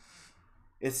rebounding.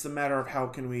 It's a matter of how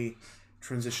can we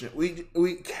transition it.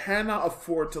 We cannot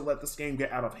afford to let this game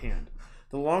get out of hand.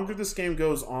 The longer this game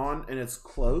goes on and it's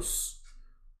close,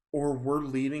 or we're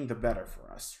leading, the better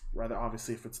for us. Rather,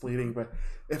 obviously, if it's leading, but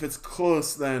if it's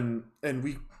close, then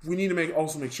we need to make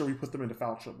sure we put them into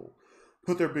foul trouble,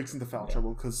 put their bigs into foul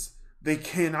trouble, because they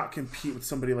cannot compete with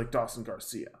somebody like Dawson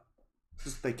Garcia.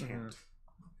 Just they can't.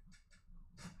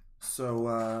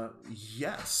 So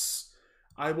yes,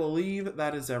 I believe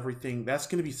that is everything. That's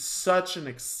going to be such an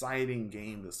exciting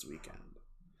game this weekend.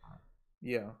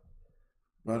 Yeah,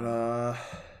 but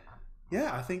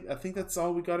yeah, I think that's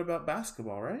all we got about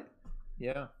basketball, right?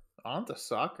 Yeah. On to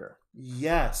soccer.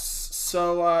 Yes.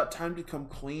 So time to come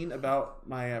clean about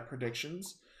my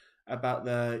predictions about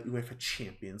the UEFA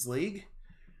Champions League.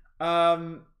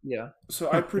 Yeah.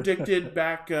 So I predicted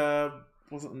back,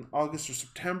 was it in August or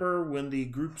September, when the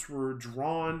groups were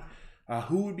drawn,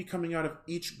 who would be coming out of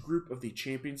each group of the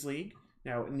Champions League.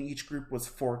 Now, in each group was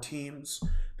 4 teams.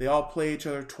 They all play each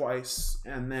other twice,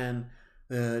 and then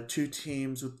the 2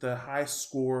 teams with the highest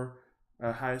score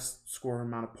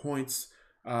amount of points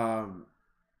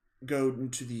go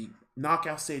into the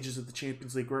knockout stages of the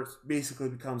Champions League, where it basically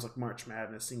becomes like March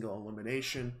Madness, single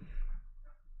elimination,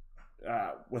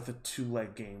 with a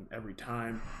 2-leg game every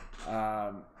time,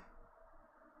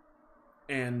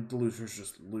 and the losers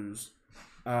just lose.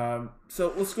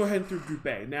 So let's go ahead and through Group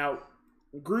A. Now,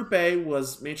 Group A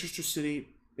was Manchester City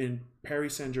and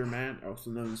Paris Saint-Germain,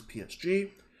 also known as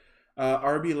PSG,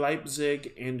 RB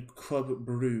Leipzig, and Club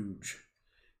Brugge.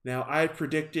 Now, I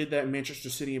predicted that Manchester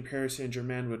City and Paris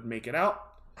Saint-Germain would make it out.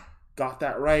 Got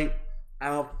that right. I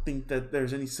don't think that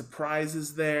there's any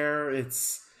surprises there.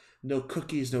 It's no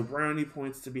cookies, no brownie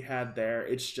points to be had there.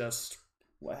 It's just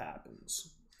what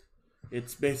happens.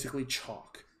 It's basically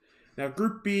chalk. Now,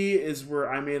 Group B is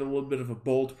where I made a little bit of a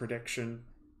bold prediction.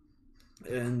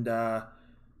 And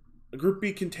Group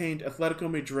B contained Atletico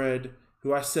Madrid,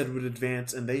 who I said would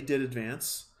advance, and they did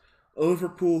advance.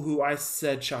 Liverpool, who I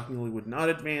said shockingly would not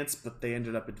advance, but they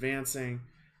ended up advancing.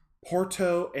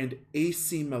 Porto and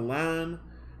AC Milan,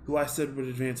 who I said would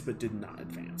advance but did not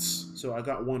advance. So I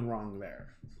got one wrong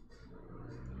there.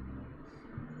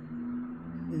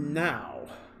 Now,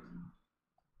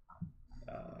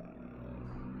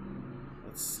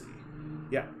 let's see.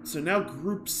 Yeah, so now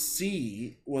Group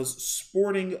C was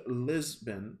Sporting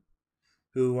Lisbon,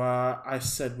 who I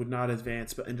said would not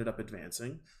advance but ended up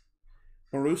advancing.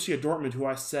 Borussia Dortmund, who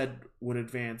I said would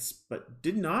advance but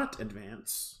did not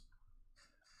advance.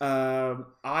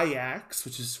 Ajax,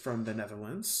 which is from the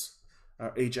Netherlands.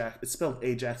 Ajax, it's spelled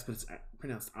Ajax, but it's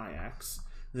pronounced Ajax.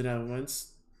 The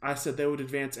Netherlands. I said they would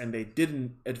advance, and they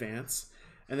didn't advance.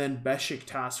 And then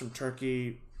Besiktas from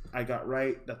Turkey, I got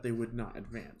right that they would not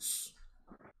advance.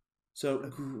 So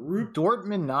Group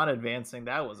Dortmund not advancing,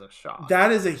 that was a shock.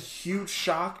 That is a huge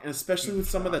shock, and especially with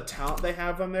some of the talent they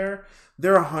have on there,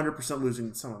 they're 100%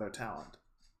 losing some of their talent.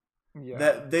 Yeah.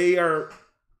 That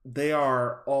they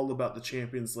are all about the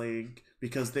Champions League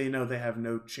because they know they have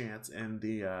no chance in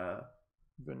the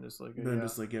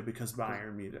Bundesliga because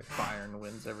Bayern Munich. Bayern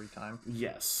wins every time.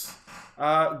 Yes.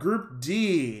 Group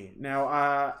D.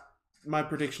 Now, my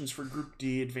predictions for Group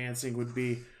D advancing would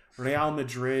be Real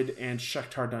Madrid and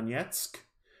Shakhtar Donetsk,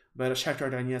 but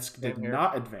Shakhtar Donetsk did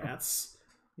not advance.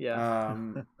 Yeah.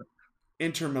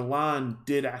 Inter Milan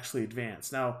did actually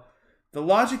advance. Now, the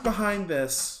logic behind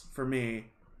this, for me,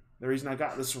 the reason I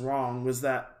got this wrong was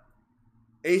that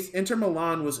Inter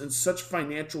Milan was in such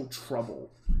financial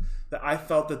trouble that I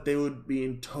felt that they would be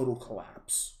in total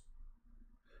collapse.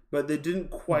 But they didn't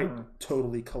quite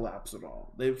totally collapse at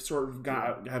all. They've sort of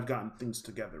have gotten things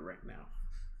together right now.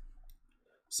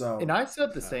 So, and I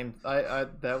said the same. I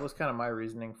that was kind of my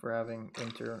reasoning for having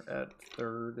Inter at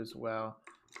third as well.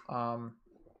 And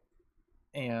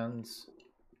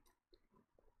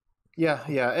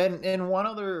and one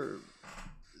other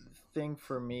thing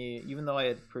for me, even though I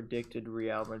had predicted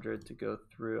Real Madrid to go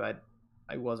through, I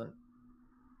wasn't.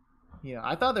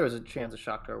 I thought there was a chance that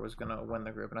Shakhtar was going to win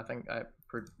the group, and I think I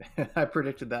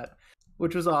predicted that,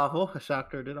 which was awful.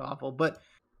 Shakhtar did awful, but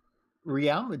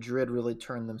Real Madrid really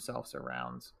turned themselves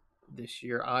around this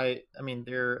year. I mean,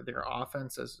 their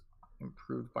offense has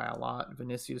improved by a lot.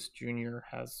 Vinicius Jr.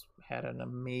 has had an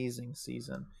amazing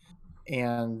season,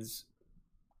 and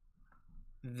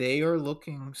they are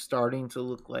starting to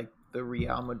look like the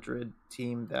Real Madrid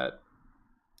team that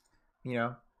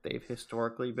they've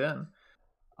historically been.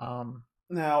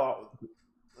 Now,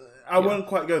 I wouldn't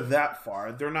quite go that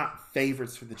far. They're not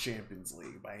favorites for the Champions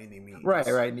League by any means. Right,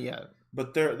 yeah.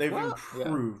 But they've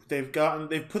improved. Yeah.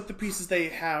 They've put the pieces they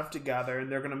have together,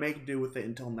 and they're going to make do with it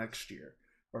until next year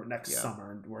or next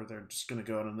summer, where they're just going to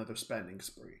go on another spending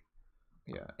spree.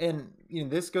 Yeah, and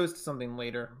this goes to something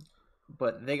later,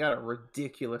 but they got a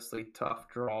ridiculously tough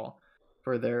draw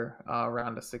for their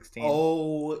round of 16.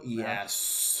 Oh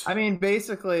yes. I mean,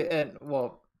 basically,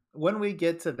 when we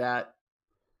get to that,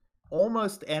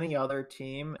 almost any other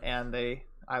team, and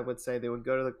I would say they would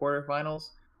go to the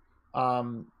quarterfinals,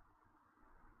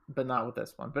 but not with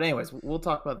this one. But anyways, we'll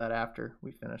talk about that after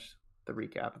we finish the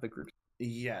recap of the group.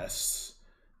 Yes.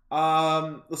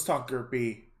 Let's talk Group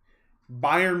B.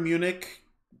 Bayern Munich,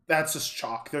 that's just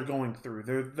chalk. They're going through.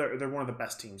 They're one of the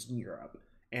best teams in Europe,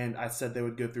 and I said they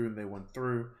would go through, and they went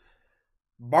through.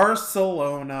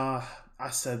 Barcelona,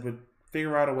 I said would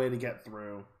figure out a way to get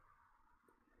through.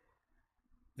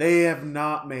 They have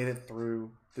not made it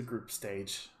through the group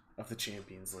stage of the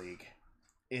Champions League.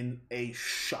 In a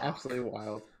shock. Absolutely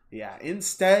wild. Yeah.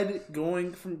 Instead,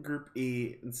 going from Group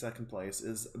E in second place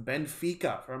is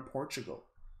Benfica from Portugal.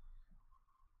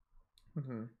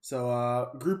 Mm-hmm. So,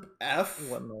 Group F.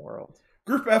 What in the world?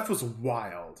 Group F was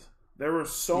wild. There were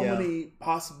so many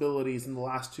possibilities in the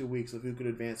last 2 weeks of who could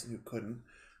advance and who couldn't.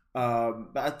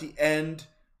 But at the end,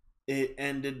 it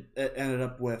ended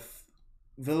up with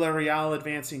Villarreal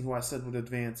advancing, who I said would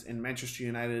advance, and Manchester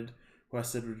United, who I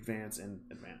said would advance and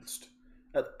advanced.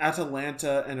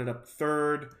 Atalanta ended up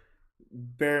third,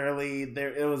 barely.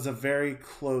 It was a very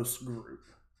close group,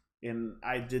 and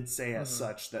I did say as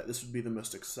such that this would be the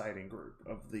most exciting group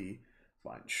of the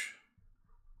bunch.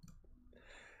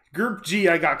 Group G,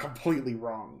 I got completely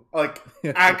wrong. Like,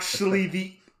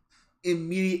 actually,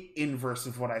 immediate inverse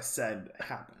of what I said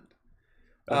happened.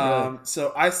 Oh, really?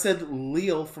 So I said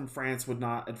Lille from France would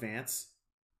not advance.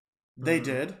 They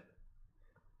did.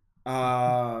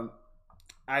 I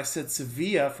said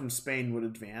Sevilla from Spain would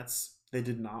advance. They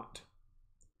did not.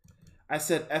 I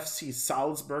said FC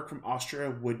Salzburg from Austria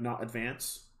would not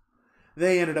advance.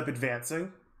 They ended up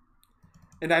advancing.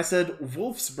 And I said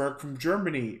Wolfsburg from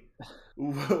Germany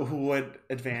would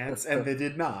advance, and they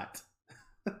did not.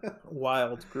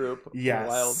 Wild group. Yes.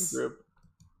 Wild group.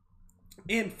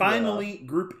 And finally,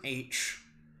 Group H.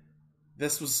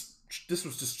 This was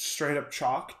just straight up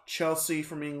chalk. Chelsea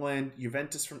from England,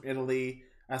 Juventus from Italy.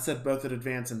 I said both would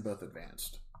advance, and both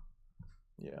advanced.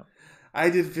 Yeah. I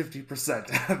did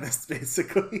 50% on this,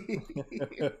 basically.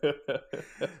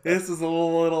 This is a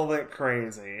little bit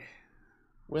crazy.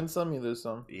 Win some, you lose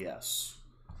some. Yes.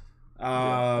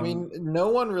 I mean, no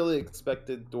one really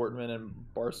expected Dortmund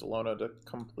and Barcelona to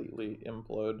completely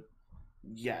implode.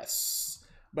 Yes.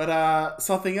 But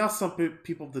something else some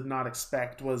people did not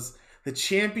expect was the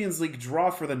Champions League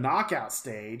draw for the knockout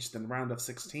stage, the round of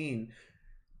 16,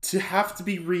 to have to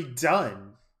be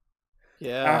redone.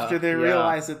 Yeah. After they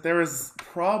realized that there was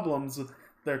problems with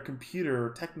their computer, or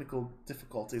technical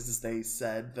difficulties, as they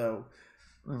said, though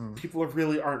people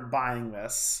really aren't buying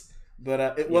this.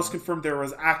 But it was confirmed there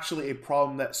was actually a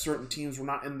problem that certain teams were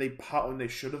not in the pot when they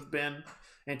should have been,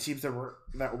 and teams that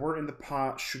were in the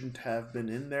pot shouldn't have been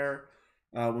in there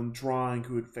when drawing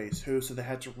who would face who, so they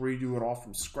had to redo it all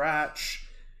from scratch.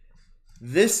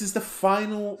 This is the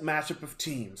final matchup of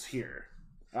teams here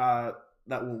that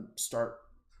will start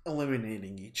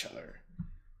eliminating each other.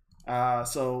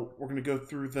 So we're going to go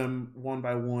through them one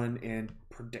by one and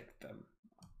predict them.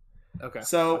 Okay.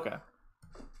 So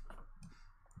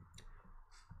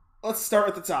let's start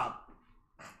at the top.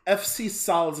 FC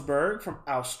Salzburg from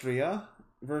Austria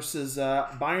versus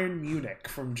Bayern Munich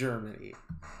from Germany.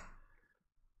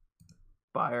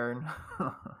 Bayern.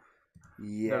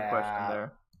 Yeah. No question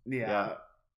there. Yeah.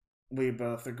 We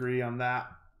both agree on that.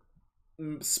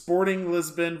 Sporting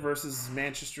Lisbon versus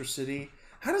Manchester City.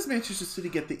 How does Manchester City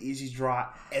get the easy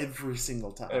draw every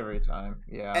single time? Every time,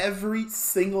 yeah. Every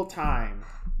single time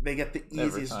they get the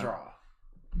easiest draw.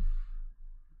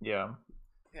 Yeah.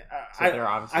 I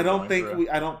don't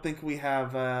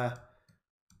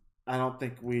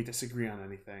think we disagree on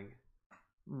anything.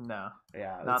 No.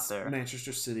 Yeah, not there.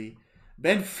 Manchester City.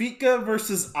 Benfica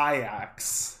versus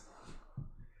Ajax.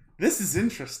 This is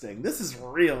interesting. This is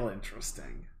real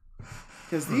interesting.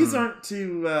 Because these aren't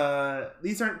two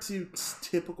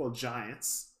typical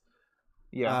giants.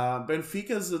 Yeah.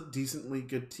 Benfica is a decently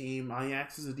good team.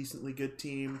 Ajax is a decently good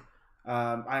team.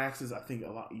 Ajax is, I think,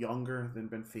 a lot younger than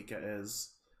Benfica is.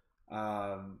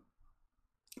 I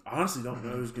honestly don't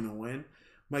know who's going to win.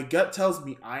 My gut tells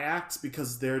me Ajax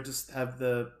because they just have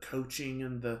the coaching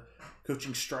and the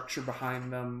coaching structure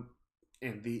behind them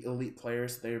and the elite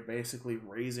players they're basically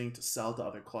raising to sell to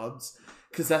other clubs.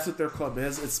 Because that's what their club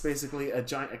is. It's basically a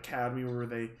giant academy where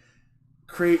they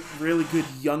create really good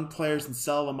young players and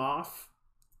sell them off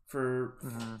for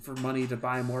money to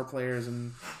buy more players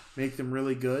and make them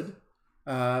really good.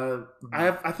 I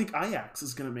think Ajax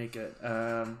is going to make it.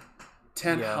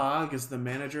 Ten Hag is the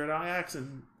manager at Ajax,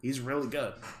 and he's really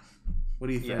good. What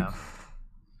do you think?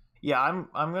 Yeah,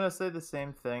 I'm going to say the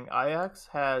same thing. Ajax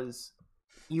has,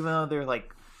 even though they're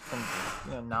like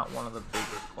not one of the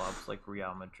bigger clubs like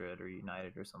Real Madrid or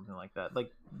United or something like that,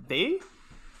 like they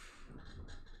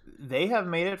have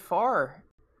made it far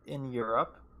in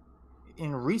Europe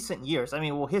in recent years. I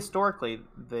mean, well, historically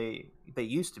they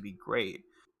used to be great,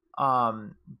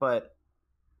 but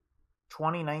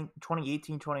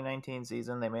 2018-2019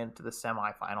 season they made it to the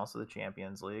semifinals of the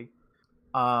Champions League.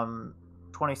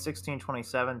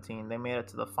 2016-2017 they made it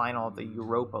to the final of the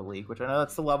Europa League, which I know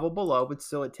that's the level below, but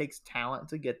still it takes talent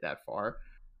to get that far.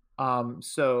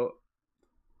 So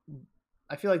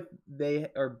I feel like they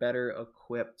are better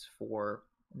equipped for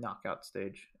knockout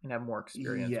stage and have more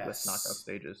experience with knockout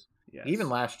stages. Yes. Even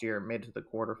last year made it to the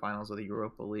quarterfinals of the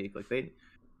Europa League. Like they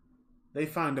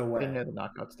find a way. They know the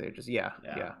knockout stages. Yeah.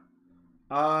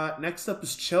 Next up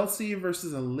is Chelsea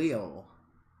versus Lille.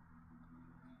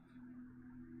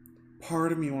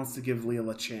 Part of me wants to give Lille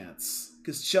a chance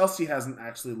because Chelsea hasn't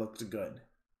actually looked good.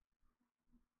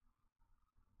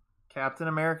 Captain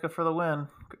America for the win,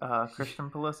 Christian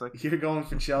Pulisic. You're going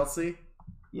for Chelsea?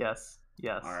 Yes.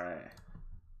 All right.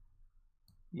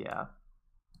 Yeah.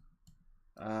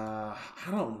 I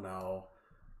don't know.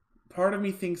 Part of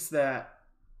me thinks that.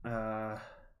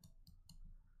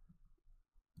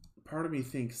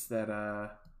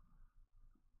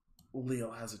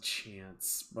 Lille has a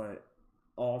chance, but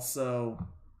also,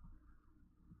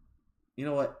 you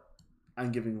know what?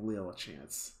 I'm giving Lille a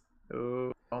chance.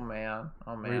 Oh man.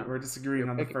 We're disagreeing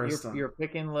on the first one. You're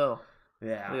picking Lille.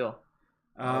 Yeah. Lille.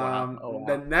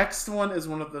 The next one is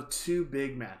one of the two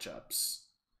big matchups.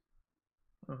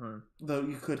 Mm-hmm. Though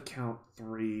you could count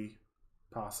three,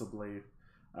 possibly.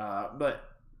 But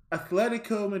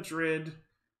Atletico Madrid,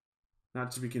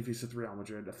 not to be confused with Real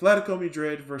Madrid, Atletico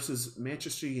Madrid versus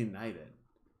Manchester United.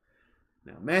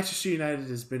 Now, Manchester United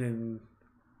has been in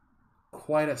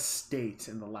quite a state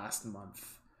in the last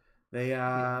month. They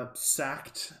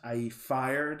sacked, i.e.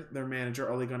 fired, their manager,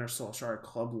 Ole Gunnar Solskjaer, a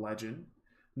club legend.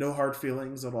 No hard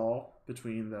feelings at all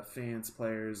between the fans,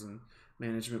 players, and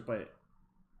management, but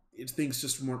things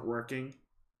just weren't working.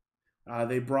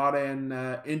 They brought in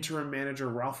interim manager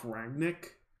Ralf Rangnick,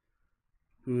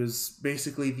 who is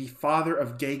basically the father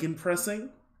of gegenpressing,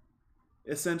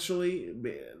 essentially.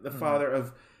 The father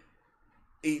of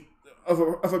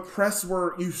a press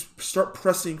where you start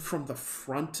pressing from the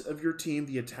front of your team,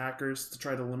 the attackers, to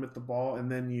try to limit the ball, and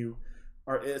then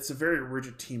it's a very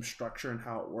rigid team structure and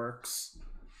how it works.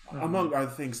 Among other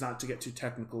things, not to get too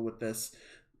technical with this,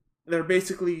 they're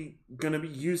basically going to be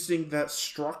using that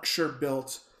structure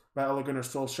built by Ole Gunnar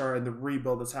Solskjaer and the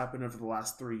rebuild that's happened over the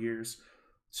last 3 years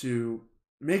to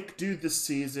make do this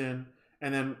season,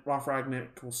 and then Ralf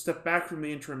Rangnick will step back from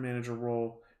the interim manager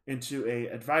role into a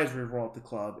advisory role at the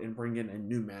club and bring in a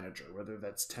new manager, whether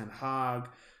that's Ten Hag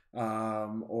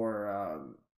or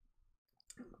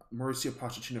Mauricio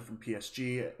Pochettino from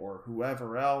PSG or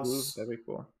whoever else. Ooh, that'd be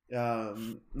cool.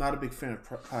 Not a big fan of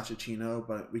Pochettino,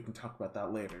 but we can talk about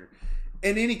that later.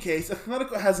 In any case,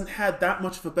 Atletico hasn't had that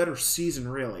much of a better season,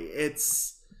 really. They're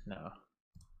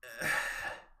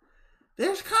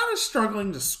kind of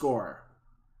struggling to score.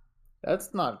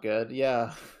 That's not good,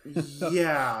 yeah.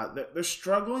 Yeah, they're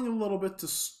struggling a little bit to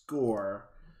score.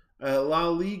 La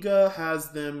Liga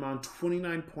has them on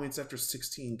 29 points after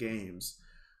 16 games,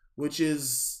 which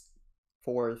is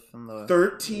fourth in the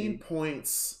 13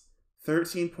 points.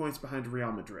 13 points behind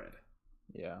Real Madrid.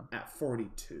 Yeah. At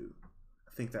 42.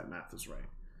 I think that math is right.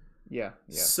 Yeah.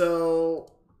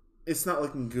 So, it's not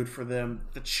looking good for them.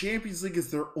 The Champions League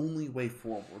is their only way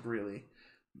forward, really.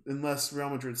 Unless Real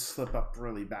Madrid slip up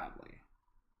really badly.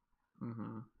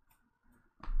 Mm-hmm.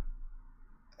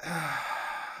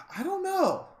 I don't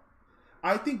know.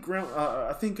 I think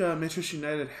Manchester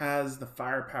United has the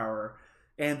firepower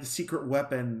and the secret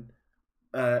weapon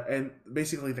and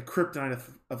basically the kryptonite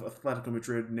of Atletico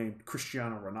Madrid named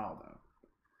Cristiano Ronaldo.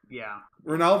 Yeah.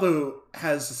 Ronaldo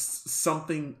has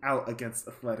something out against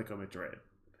Atletico Madrid,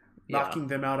 knocking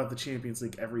them out of the Champions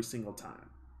League every single time.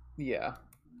 Yeah.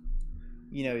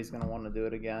 You know he's going to want to do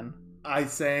it again. I'm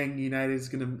saying United's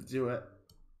going to do it.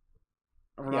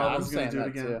 Ronaldo's going to do it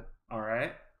again. Too. All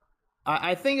right.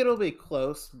 I think it'll be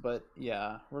close, but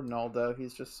yeah, Ronaldo,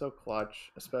 he's just so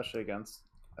clutch, especially against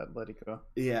Atletico.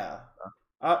 Yeah.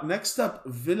 Next up,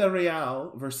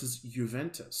 Villarreal versus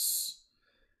Juventus.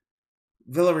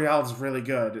 Villarreal is really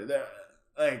good.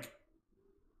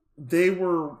 They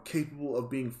were capable of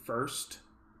being first.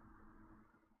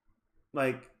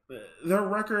 Their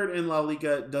record in La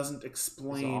Liga doesn't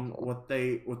explain what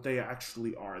they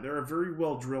actually are. They're a very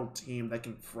well drilled team that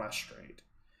can frustrate.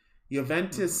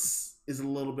 Juventus is a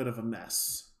little bit of a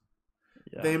mess.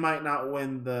 Yeah. They might not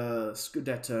win the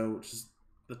Scudetto, which is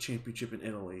the championship in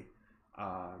Italy.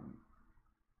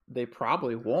 They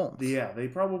probably won't. Yeah, they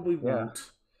probably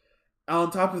won't. On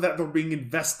top of that, they're being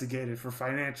investigated for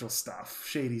financial stuff,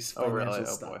 shady financial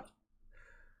stuff. Boy.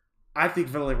 I think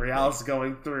Villarreal is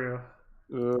going through.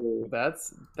 Ooh,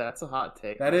 that's a hot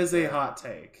take. That is a hot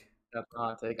take. That's a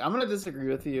hot take. I'm going to disagree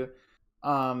with you.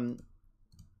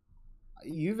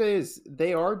 Juve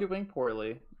they are doing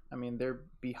poorly. I mean, they're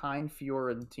behind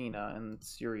Fiorentina in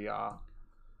Serie A.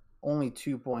 Only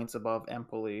 2 points above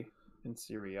Empoli in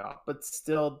Serie A. But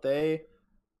still, I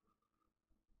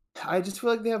just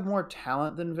feel like they have more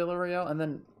talent than Villarreal. And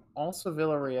then also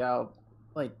Villarreal,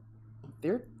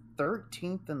 they're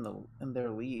 13th in their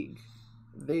league.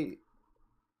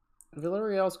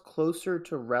 Villarreal's closer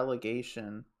to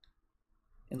relegation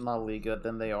in La Liga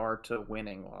than they are to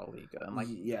winning La Liga. And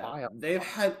they've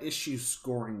had issues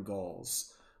scoring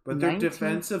goals, but their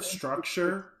defensive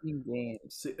structure,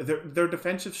 their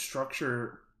defensive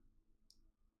structure,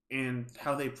 and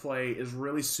how they play is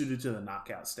really suited to the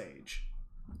knockout stage.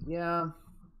 Yeah,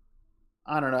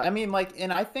 I don't know. I mean,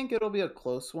 and I think it'll be a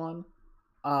close one,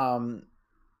 but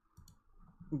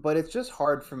it's just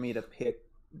hard for me to pick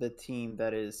the team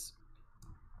that is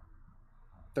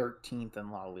 13th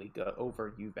in La Liga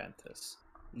over Juventus.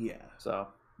 Yeah. So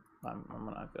I'm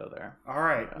gonna go there. All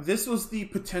right. Yeah. This was the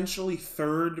potentially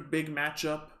third big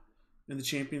matchup in the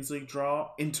Champions League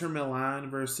draw. Inter Milan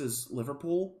versus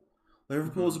Liverpool.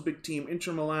 Liverpool is a big team.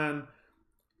 Inter Milan,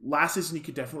 last season you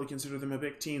could definitely consider them a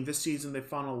big team. This season they've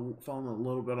fallen a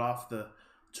little bit off the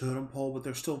totem pole, but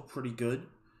they're still pretty good.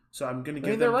 So I'm gonna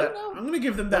give them that. I'm gonna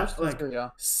give them that like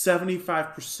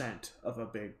 75% of a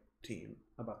big team.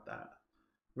 How about that?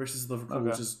 Versus Liverpool,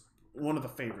 which is one of the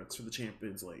favorites for the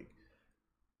Champions League.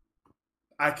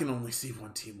 I can only see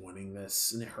one team winning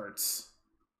this, and it hurts.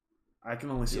 I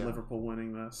can only see Liverpool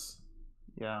winning this.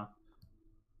 Yeah.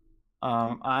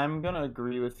 I'm gonna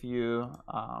agree with you.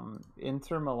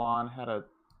 Inter Milan had a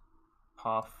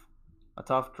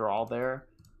tough draw there.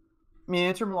 I mean,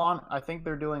 Inter Milan, I think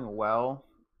they're doing well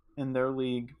in their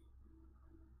league.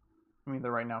 I mean,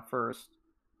 they're right now first,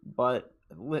 but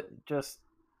just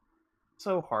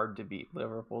so hard to beat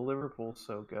Liverpool. Liverpool's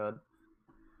so good.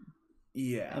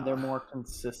 Yeah. And they're more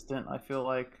consistent, I feel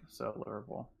like. So,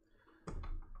 Liverpool.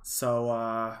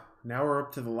 So, now we're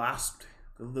up to the last.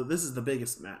 This is the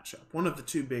biggest matchup. One of the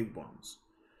two big ones.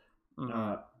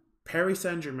 Paris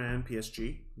Saint-Germain,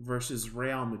 PSG, versus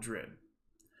Real Madrid.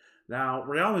 Now,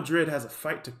 Real Madrid has a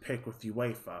fight to pick with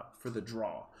UEFA for the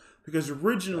draw. Because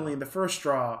originally, in the first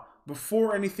draw,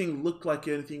 before anything looked like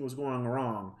anything was going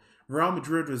wrong, Real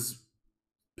Madrid was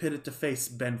pitted to face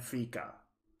Benfica.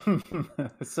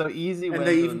 So easy. And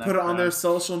they even put it on their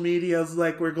social medias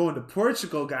like, we're going to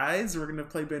Portugal, guys. We're going to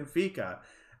play Benfica.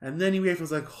 And then UEFA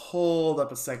was like, hold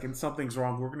up a second. Something's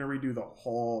wrong. We're going to redo the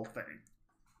whole thing.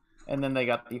 And then they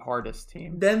got the hardest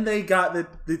team. Then they got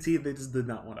the team they just did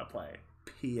not want to play.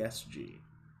 PSG.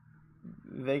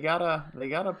 They gotta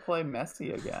play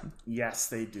Messi again. Yes,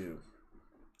 they do.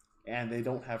 And they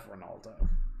don't have Ronaldo.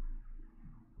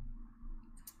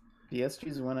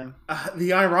 PSG's winning.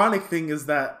 The ironic thing is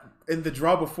that in the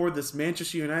draw before this,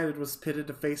 Manchester United was pitted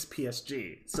to face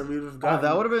PSG. So we would have gotten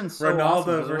that would have been so Ronaldo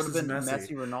awesome. versus It would have been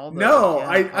Messi. Ronaldo. No,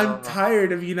 I'm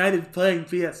tired of United playing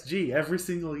PSG every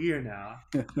single year now.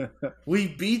 We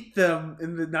beat them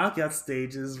in the knockout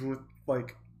stages with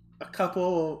like a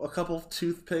couple of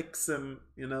toothpicks and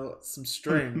some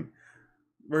string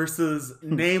versus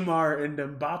Neymar and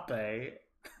Mbappe.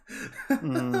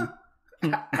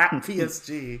 At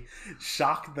PSG,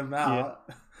 shocked them out.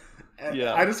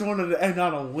 Yeah. I just wanted to end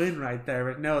on a win right there,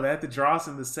 but no, they had to draw us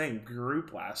in the same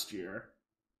group last year.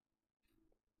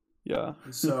 Yeah.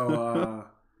 So,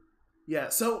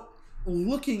 So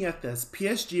looking at this,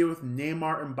 PSG with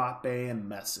Neymar, Mbappe, and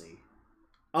Messi,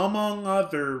 among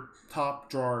other top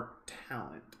drawer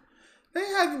talent, they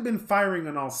haven't been firing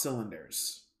on all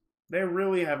cylinders. They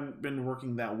really haven't been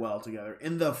working that well together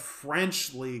in the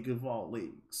French league of all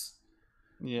leagues.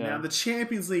 Yeah. Now, the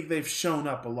Champions League, they've shown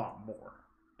up a lot more,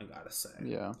 I gotta say.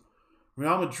 Yeah.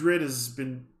 Real Madrid has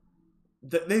been...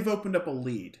 They've opened up a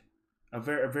lead. A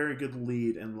very good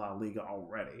lead in La Liga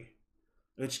already.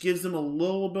 Which gives them a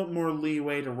little bit more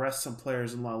leeway to rest some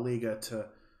players in La Liga to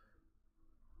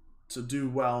do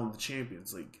well in the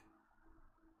Champions League.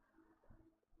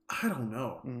 I don't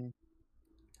know.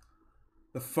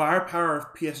 The firepower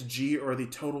of PSG or the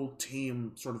total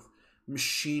team sort of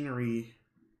machinery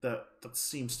that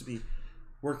seems to be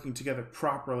working together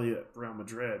properly at Real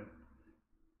Madrid.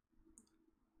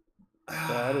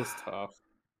 That is tough.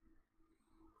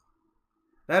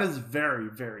 That is very,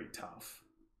 very tough.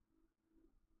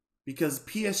 Because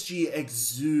PSG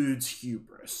exudes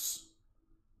hubris.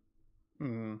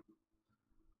 I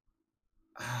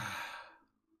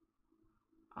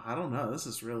don't know. This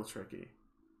is real tricky.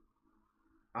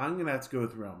 I'm going to have to go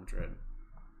with Real Madrid.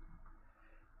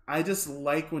 I just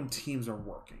like when teams are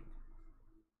working.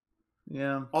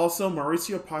 Yeah. Also,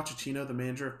 Mauricio Pochettino, the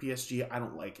manager of PSG, I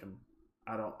don't like him.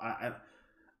 I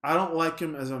don't like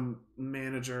him as a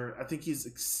manager. I think he's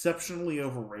exceptionally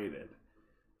overrated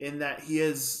in that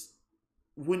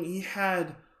when he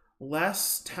had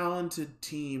less talented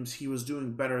teams, he was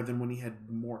doing better than when he had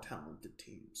more talented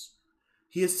teams.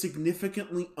 He has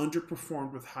significantly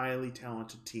underperformed with highly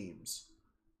talented teams,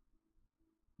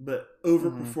 but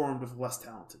overperformed with less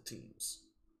talented teams,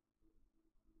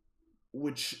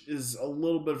 which is a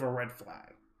little bit of a red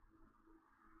flag.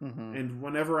 And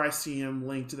whenever I see him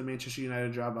linked to the Manchester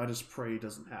United job, I just pray it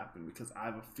doesn't happen because I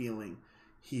have a feeling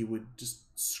he would just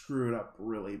screw it up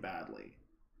really badly.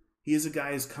 He is a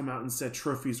guy who's come out and said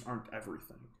trophies aren't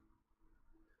everything.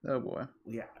 Oh, boy.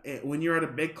 Yeah. When you're at a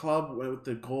big club with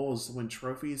the goal is to win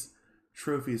trophies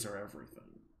are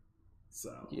everything.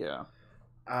 So. Yeah.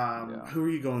 Who are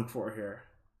you going for here?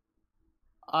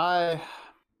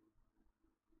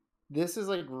 This is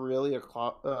like really a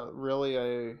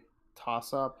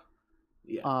toss-up.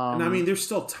 Yeah. And I mean, there's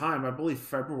still time. I believe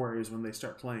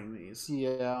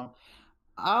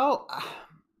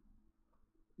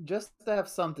just to have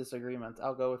some disagreement,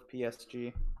 I'll go with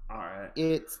PSG. All right.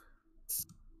 It's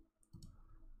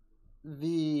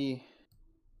the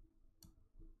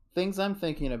things I'm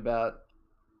thinking about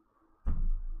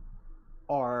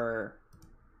are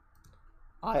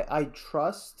I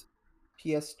trust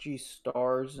PSG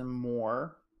stars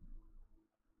more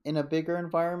in a bigger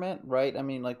environment, right? I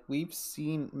mean, like we've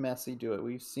seen Messi do it,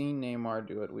 we've seen Neymar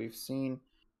do it, we've seen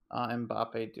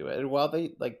Mbappe do it. And while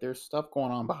there's stuff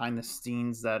going on behind the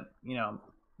scenes that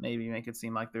maybe make it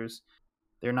seem like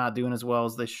they're not doing as well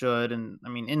as they should, and I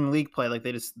mean in league play, like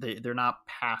they're not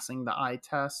passing the eye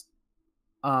test.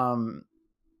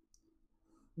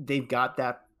 They've got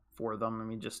that for them. I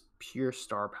mean, just pure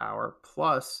star power.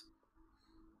 Plus,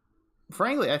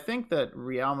 frankly, I think that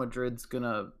Real Madrid's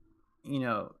gonna,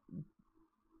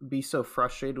 be so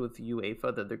frustrated with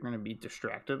UEFA that they're gonna be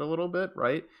distracted a little bit,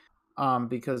 right?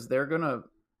 Because they're gonna,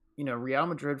 Real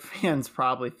Madrid fans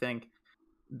probably think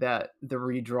that the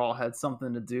redraw had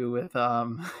something to do with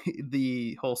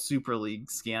the whole Super League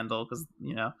scandal. Because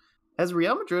has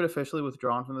Real Madrid officially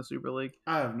withdrawn from the Super League?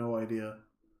 I have no idea.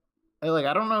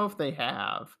 I don't know if they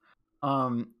have.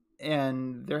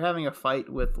 And they're having a fight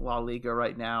with La Liga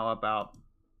right now about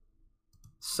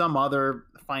some other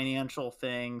financial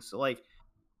things. So,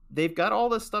 they've got all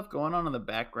this stuff going on in the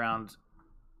background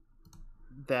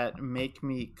that make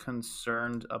me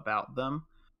concerned about them.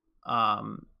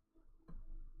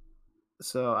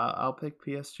 So I'll pick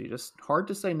PSG. Just hard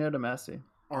to say no to Messi.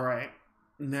 All right.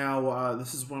 Now,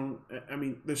 this is one. I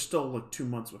mean, there's still 2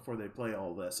 months before they play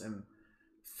all this, and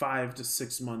 5 to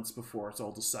 6 months before it's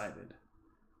all decided.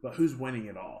 But who's winning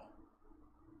it all?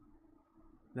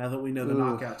 Now that we know the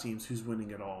knockout teams, who's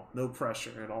winning it all? No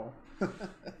pressure at all.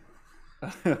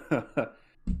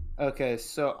 Okay,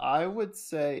 so I would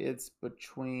say it's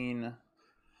between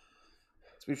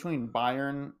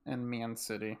Bayern and Man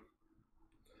City.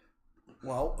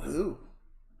 Well, who?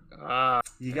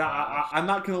 You got. I'm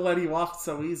not going to let you off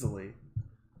so easily.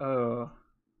 Oh,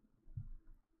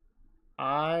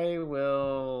 I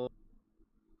will.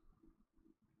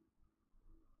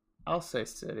 I'll say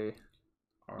City.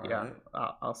 All right. Yeah,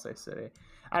 I'll say City.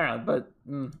 I don't know, but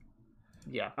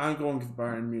yeah. I'm going with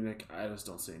Bayern Munich. I just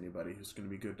don't see anybody who's going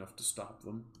to be good enough to stop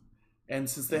them. And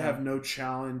since they have no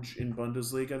challenge in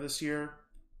Bundesliga this year,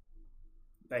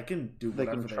 they can do whatever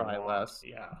they want. They can try less.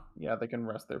 Yeah, they can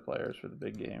rest their players for the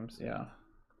big games. Yeah.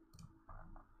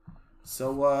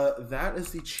 So that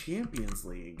is the Champions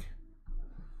League.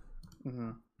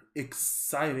 Mm-hmm.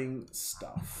 Exciting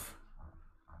stuff.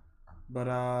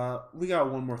 But we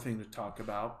got one more thing to talk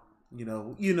about. You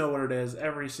know what it is.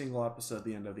 Every single episode,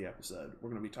 the end of the episode, we're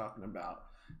going to be talking about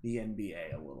the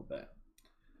NBA a little bit.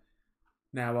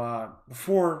 Now,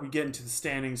 before we get into the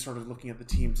standings, sort of looking at the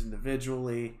teams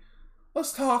individually,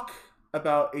 let's talk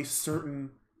about a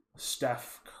certain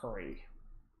Steph Curry.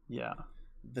 Yeah.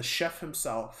 The chef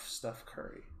himself, Steph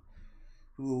Curry,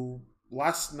 who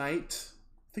last night,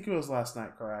 I think it was last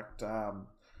night, correct,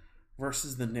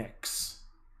 versus the Knicks.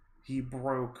 He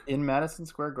broke... In Madison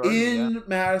Square Garden?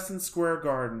 Madison Square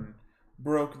Garden,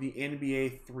 broke the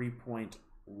NBA three-point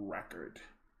record.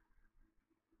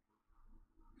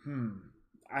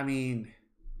 I mean,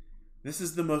 this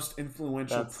is the most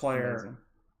influential player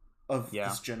of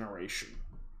this generation.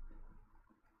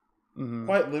 Mm-hmm.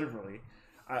 Quite literally.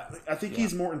 I think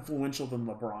he's more influential than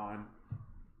LeBron.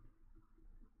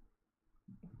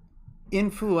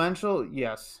 Influential,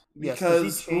 yes.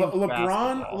 Because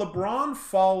LeBron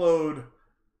followed,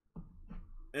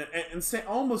 and say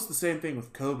almost the same thing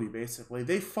with Kobe, basically.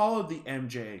 They followed the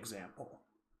MJ example.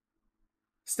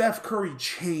 Steph Curry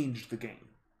changed the game.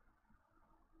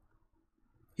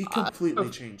 He completely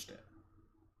changed it.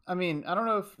 I mean, I don't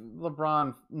know if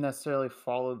LeBron necessarily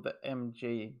followed the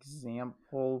MJ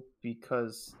example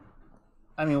because,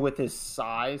 I mean, with his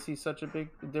size, he's such a big,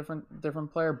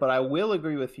 different player. But I will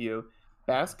agree with you.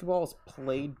 Basketball is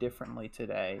played differently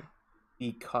today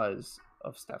because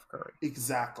of Steph Curry.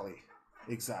 Exactly.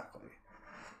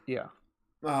 Yeah.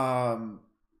 And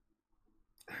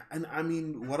I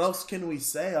mean, what else can we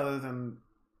say other than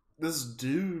this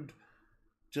dude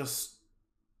just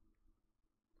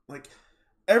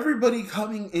everybody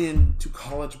coming into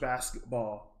college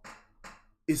basketball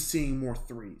is seeing more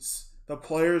threes. The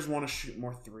players want to shoot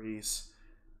more threes,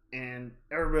 and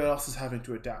everybody else is having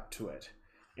to adapt to it.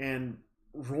 And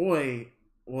Roy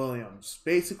Williams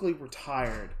basically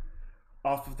retired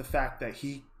off of the fact that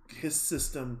his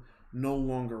system no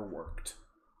longer worked.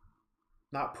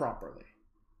 Not properly.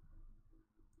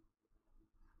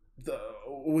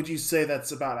 Would you say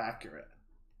that's about accurate?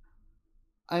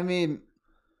 I mean,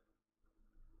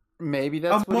 maybe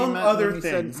that's among what he meant other when he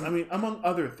things. said... I mean, among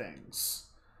other things.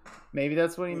 Maybe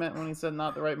that's what he meant when he said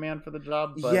not the right man for the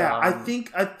job. But, yeah, I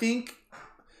think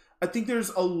there's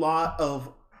a lot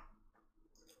of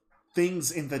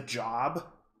things in the job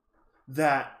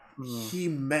that he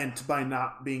meant by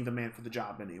not being the man for the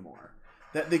job anymore.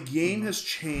 That the game has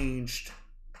changed.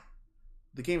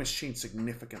 The game has changed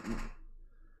significantly.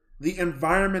 The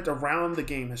environment around the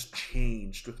game has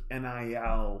changed with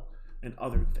NIL and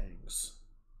other things.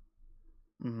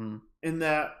 In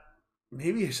that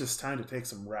maybe it's just time to take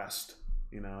some rest.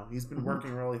 He's been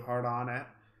working really hard on it.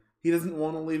 He doesn't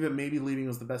want to leave it. Maybe leaving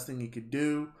was the best thing he could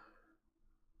do.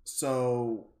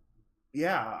 So,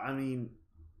 yeah, I mean,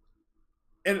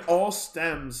 it all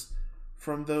stems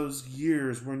from those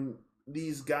years when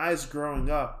these guys growing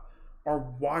up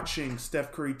are watching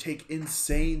Steph Curry take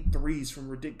insane threes from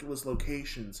ridiculous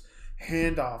locations,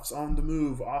 handoffs on the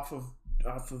move, off of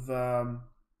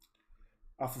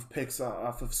picks,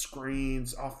 off of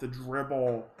screens, off the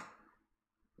dribble.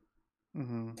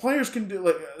 Players can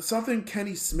do something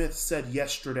Kenny Smith said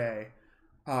yesterday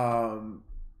on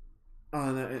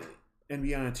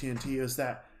NBA on TNT is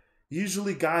that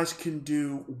usually guys can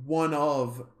do one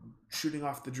of shooting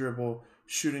off the dribble,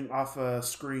 shooting off a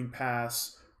screen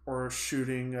pass, or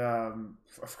shooting I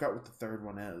forgot what the third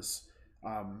one is,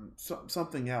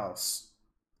 something else,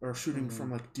 or shooting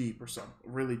from deep or something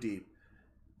really deep.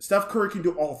 Steph Curry can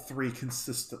do all three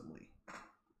consistently,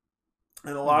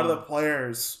 and a lot of the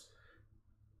players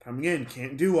coming in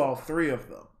can't do all three of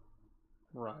them.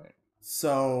 Right.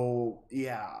 So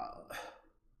yeah,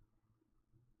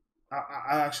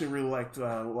 I actually really liked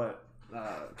what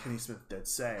Kenny Smith did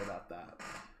say about that.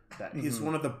 That he's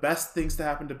one of the best things to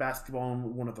happen to basketball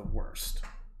and one of the worst.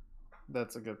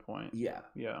 That's a good point. Yeah.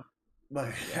 Yeah.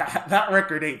 Like that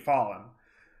record ain't falling.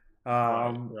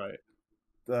 Right.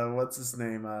 What's his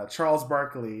name? Charles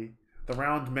Barkley, the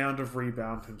round mound of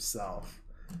rebound himself,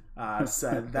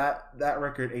 said that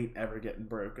record ain't ever getting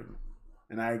broken,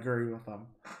 and I agree with him.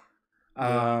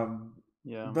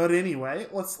 Yeah. But anyway,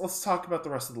 let's talk about the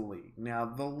rest of the league. Now,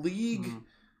 the league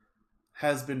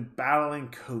has been battling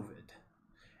COVID.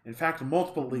 In fact,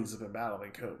 multiple leagues have been battling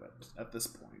COVID at this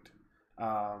point.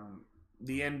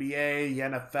 The NBA, the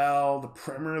NFL, the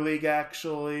Premier League,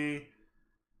 actually.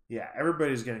 Yeah,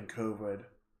 everybody's getting COVID.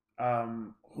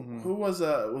 Who was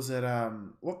it?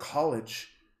 What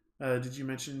college did you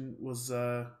mention was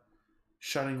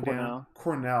shutting down?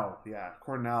 Cornell. Yeah,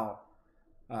 Cornell.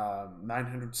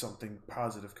 900 something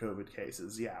positive COVID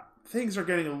cases. Yeah, things are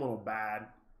getting a little bad.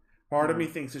 Part of me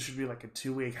thinks it should be like a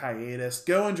 2-week hiatus.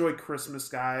 Go enjoy Christmas,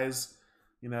 guys.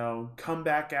 Come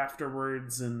back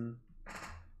afterwards and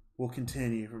we'll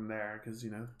continue from there because,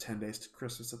 10 days to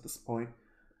Christmas at this point.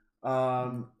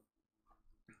 And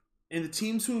the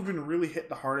teams who have been really hit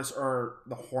the hardest are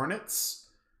the Hornets,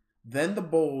 then the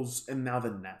Bulls, and now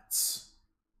the Nets.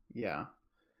 Yeah.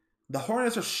 The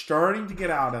Hornets are starting to get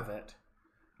out of it.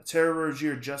 Terry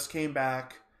Rozier just came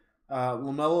back.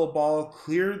 LaMelo Ball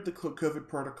cleared the COVID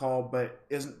protocol, but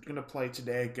isn't going to play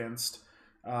today against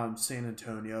San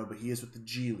Antonio, but he is with the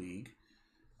G League.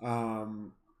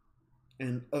 And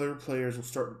other players will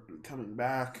start coming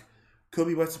back.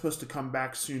 Kobe White's supposed to come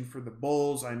back soon for the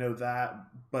Bulls. I know that,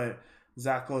 but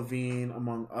Zach LaVine,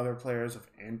 among other players, have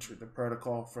entered the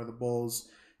protocol for the Bulls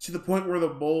to the point where the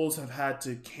Bulls have had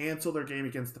to cancel their game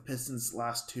against the Pistons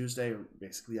last Tuesday, or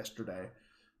basically yesterday.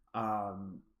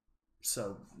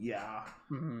 So, yeah.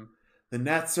 The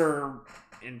Nets are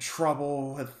in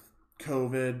trouble with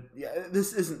COVID. Yeah,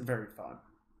 this isn't very fun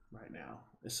right now.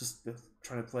 It's just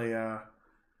trying to play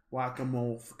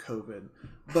whack-a-mole for COVID.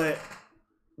 But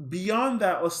beyond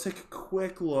that, let's take a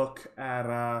quick look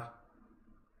at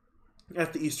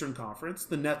the Eastern Conference.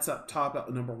 The Nets up top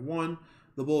at number 1.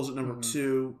 The Bulls at number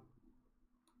 2.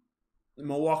 The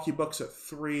Milwaukee Bucks at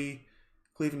 3.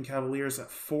 Cleveland Cavaliers at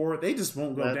 4. They just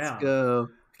won't go down. Let's go.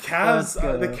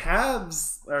 The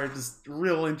Cavs are just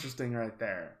real interesting right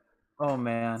there. Oh,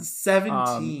 man.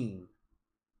 17.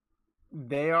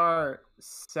 They are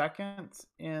second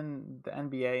in the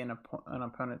NBA in an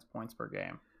opponent's points per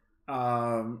game.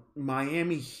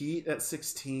 Miami Heat at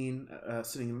 16,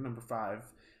 sitting at number 5.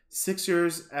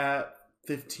 Sixers at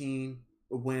 15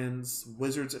 wins.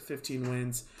 Wizards at 15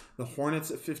 wins. The Hornets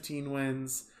at 15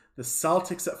 wins. The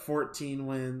Celtics at 14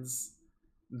 wins.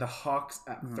 The Hawks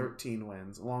at 13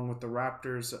 wins, along with the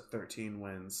Raptors at 13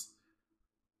 wins.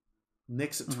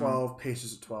 Knicks at 12,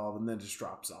 Pacers at 12, and then just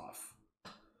drops off.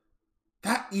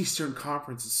 That Eastern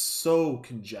Conference is so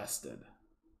congested.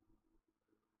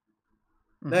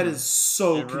 That is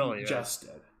so congested.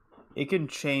 Really is. It can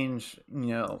change,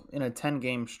 in a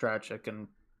 10-game stretch, it can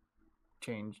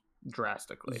change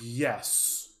drastically.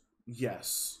 Yes.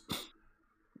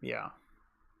 Yeah.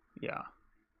 Yeah.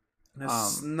 And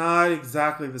it's not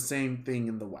exactly the same thing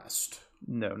in the West.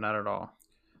 No, not at all.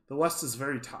 The West is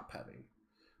very top heavy.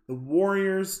 The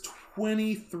Warriors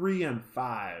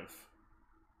 23-5.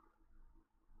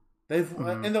 They've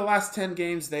in the last 10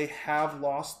 games they have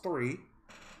lost 3,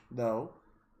 though.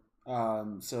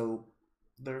 So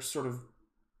they're sort of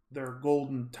their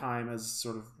golden time has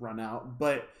sort of run out.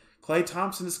 But Klay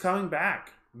Thompson is coming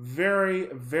back very,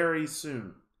 very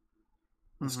soon.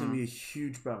 It's going to be a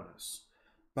huge bonus.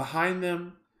 Behind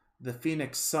them, the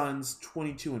Phoenix Suns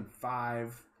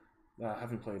 22-5.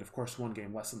 Having played, of course, 1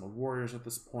 game less than the Warriors at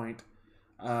this point.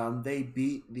 They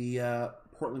beat the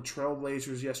Portland Trail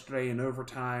Blazers yesterday in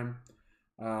overtime.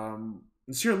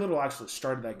 Nasir Little actually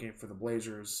started that game for the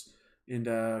Blazers. And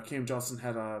Cam Johnson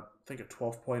had, I think, a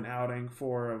 12-point outing,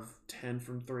 4 of 10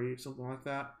 from 3, something like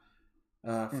that,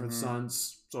 for the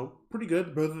Suns. So pretty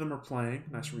good. Both of them are playing.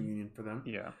 Nice reunion for them.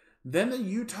 Yeah. Then the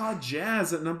Utah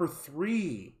Jazz at number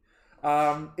 3.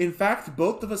 In fact,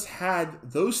 both of us had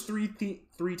those three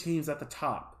teams at the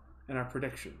top in our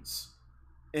predictions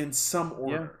in some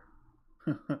order.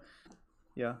 Yeah.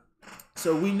 Yeah.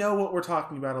 So we know what we're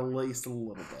talking about at least a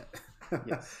little bit.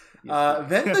 Yes.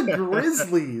 Then the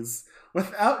Grizzlies,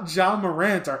 without Ja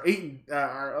Morant, are in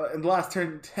the last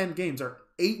 10 games are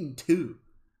 8-2.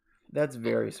 That's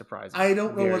very surprising. I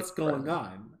don't know what's going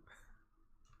on.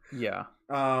 Yeah.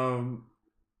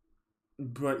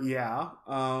 But yeah,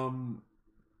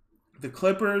 the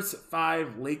Clippers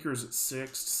 5, Lakers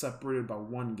 6, separated by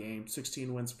 1 game.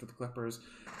 16 wins for the Clippers,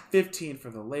 15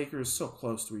 for the Lakers. So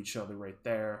close to each other right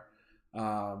there.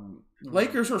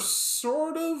 Lakers are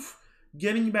sort of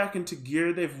getting back into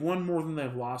gear. They've won more than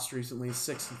they've lost recently.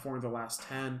 6-4 in the last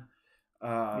 10.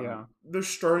 They're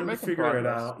starting to figure it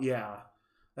out. Yeah.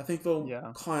 I think they'll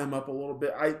climb up a little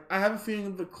bit. I have a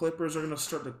feeling the Clippers are going to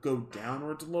start to go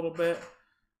downwards a little bit.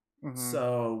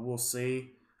 So we'll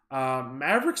see.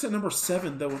 Mavericks at number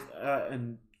 7, though,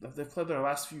 and they've played their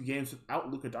last few games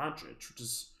without Luka Doncic, which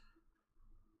is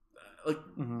like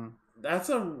that's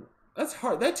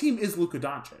hard. That team is Luka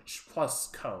Doncic plus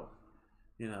co.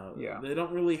 You know, they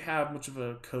don't really have much of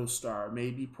a co-star.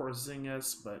 Maybe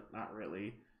Porzingis, but not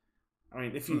really. I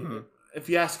mean, if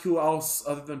you ask who else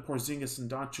other than Porzingis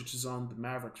and Doncic is on the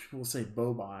Mavericks, people will say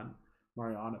Boban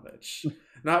Marjanovic.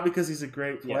 Not because he's a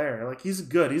great player. Like, he's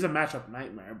good. He's a matchup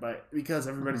nightmare, but because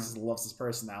everybody just loves his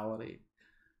personality.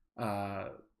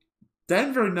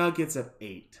 Denver Nuggets at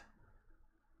 8.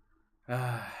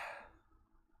 I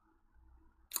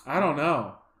don't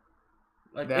know.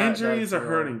 Like, injuries are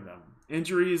hurting them.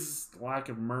 Injuries, lack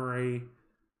of Murray,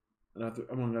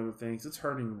 among other things, it's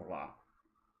hurting them a lot.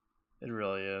 It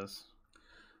really is.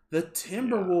 The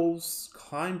Timberwolves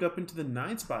climbed up into the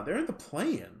 9th spot. They're in the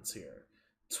play-ins here.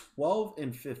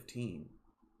 12-15.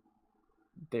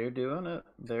 They're doing it.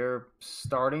 They're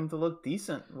starting to look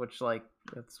decent, which, like,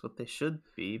 that's what they should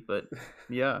be, but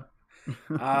yeah.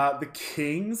 The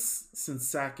Kings, since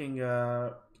sacking,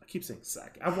 I keep saying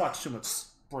sacking. I've watched too much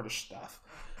British stuff.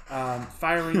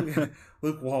 Firing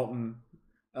Luke Walton,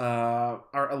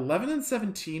 are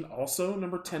 11-17, also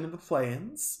number 10 in the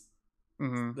play-ins.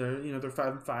 They're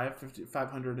 5-5,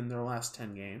 500 in their last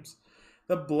 10 games.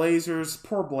 The Blazers,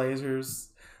 poor Blazers,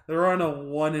 they're on a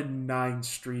 1-9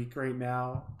 streak right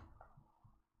now.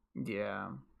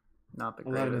 Yeah, not the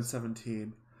greatest.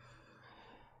 11-17.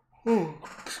 Oh,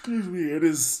 excuse me. It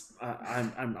is.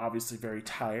 I'm obviously very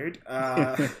tired.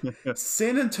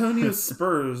 San Antonio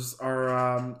Spurs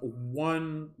are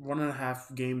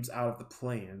 1.5 games out of the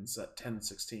play-ins at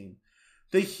 10-16.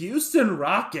 The Houston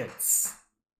Rockets.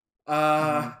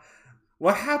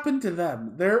 What happened to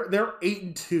them? They're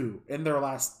 8-2 in their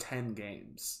last 10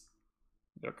 games.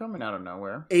 They're coming out of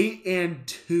nowhere.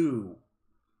 8-2.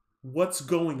 What's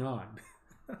going on?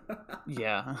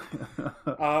 Yeah.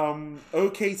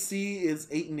 OKC is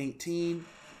 8-18,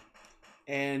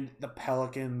 and the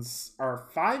Pelicans are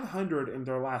 500 in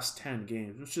their last 10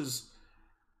 games, which is,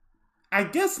 I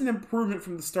guess, an improvement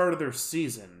from the start of their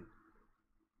season.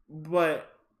 But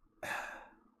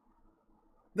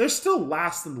they're still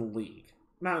last in the league.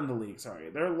 Not in the league, sorry.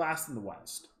 They're last in the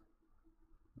West.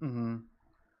 And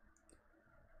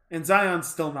Zion's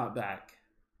still not back.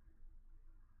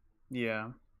 Yeah.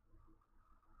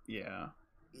 Yeah.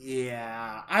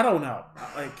 I don't know.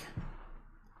 Like,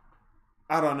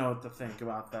 I don't know what to think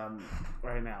about them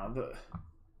right now.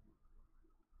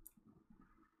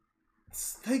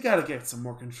 They got to get some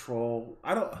more control.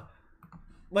 I don't...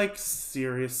 Like,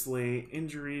 seriously,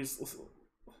 injuries...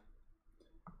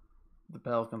 The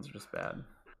Pelicans are just bad.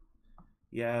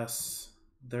 Yes,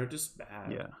 they're just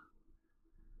bad. Yeah.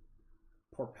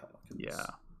 Poor Pelicans. Yeah.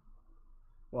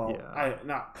 Well,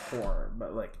 not poor,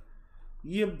 but like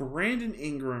you have Brandon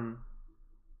Ingram.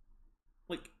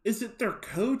 Like, is it their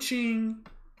coaching?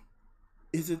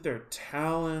 Is it their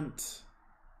talent?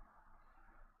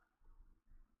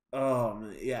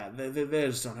 Yeah, they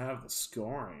just don't have the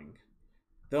scoring.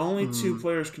 The only two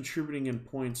players contributing in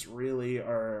points really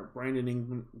are Brandon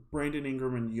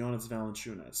Ingram and Jonas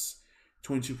Valanciunas.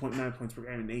 22.9 points per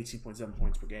game and 18.7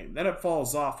 points per game. Then it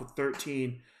falls off with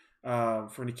 13 for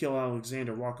Nickeil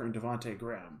Alexander, Walker, and Devontae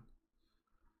Graham.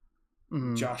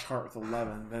 Josh Hart with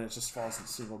 11. Then it just falls in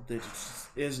single digits. It just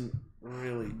isn't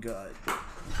really good.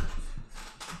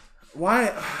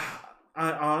 Why?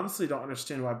 I honestly don't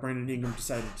understand why Brandon Ingram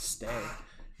decided to stay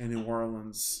in New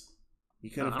Orleans. He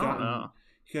could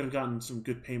have gotten some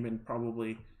good payment,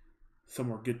 probably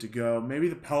somewhere good to go. Maybe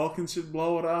the Pelicans should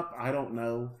blow it up. I don't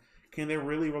know. Can they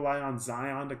really rely on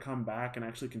Zion to come back and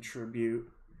actually contribute?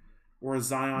 Or is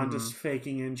Zion just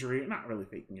faking injury? Not really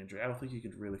faking injury. I don't think you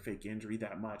could really fake injury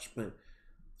that much, but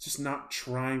just not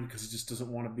trying because he just doesn't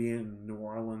want to be in New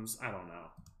Orleans. I don't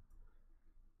know.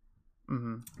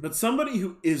 But somebody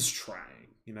who is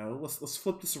trying, let's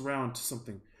flip this around to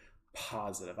something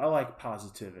positive. I like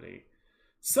positivity.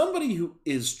 Somebody who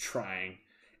is trying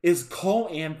is Cole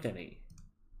Anthony.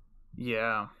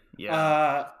 Yeah.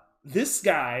 This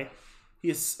guy, he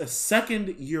is a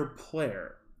second-year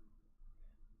player,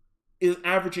 is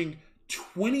averaging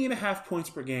 20.5 points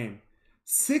per game,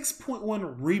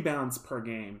 6.1 rebounds per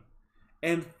game,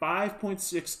 and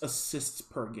 5.6 assists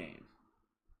per game.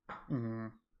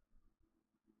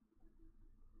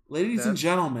 Ladies and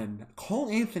gentlemen, Cole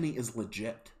Anthony is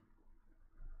legit.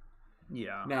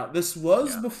 Yeah. Now, this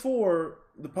was before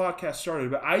the podcast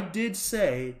started, but I did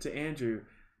say to Andrew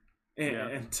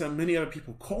and to many other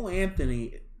people, Cole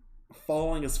Anthony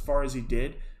falling as far as he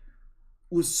did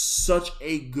was such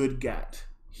a good get.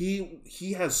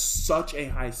 He has such a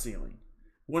high ceiling.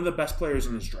 One of the best players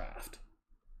in his draft.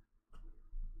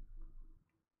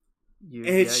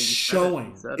 It's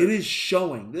showing. It is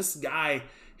showing. This guy,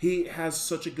 he has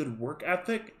such a good work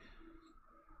ethic.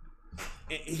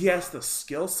 He has the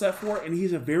skill set for it, and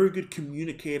he's a very good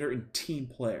communicator and team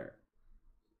player.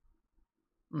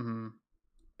 In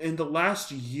the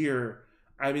last year,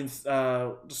 I've been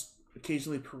just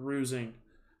occasionally perusing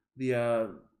the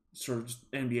sort of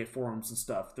just NBA forums and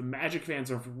stuff. The Magic fans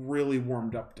have really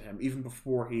warmed up to him, even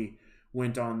before he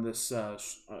went on this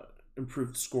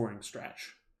improved scoring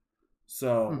stretch.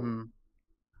 So,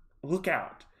 look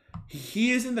out.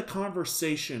 He is in the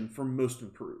conversation for most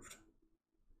improved.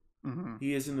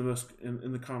 He is in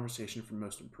the conversation for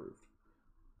most improved.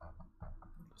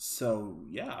 So,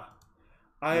 yeah.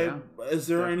 Is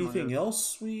there anything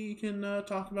else we can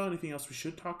talk about? Anything else we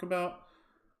should talk about?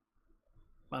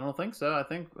 I don't think so. I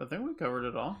think we covered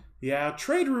it all. Yeah,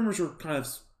 trade rumors are kind of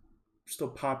still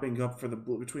popping up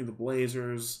between the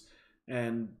Blazers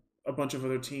and a bunch of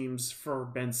other teams for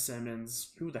Ben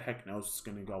Simmons. Who the heck knows what's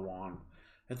going to go on?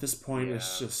 At this point,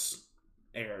 it's just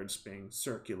air just being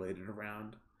circulated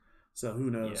around. So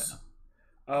who knows?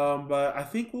 But I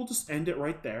think we'll just end it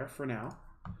right there for now.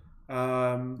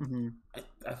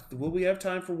 Will we have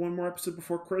time for one more episode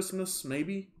before Christmas?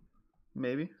 Maybe.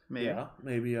 Yeah,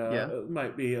 maybe. It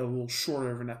might be a little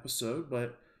shorter of an episode,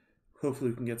 but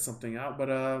hopefully we can get something out. But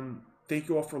thank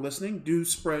you all for listening. Do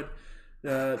spread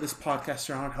this podcast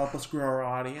around, help us grow our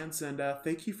audience, and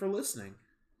thank you for listening.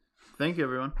 Thank you,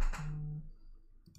 everyone.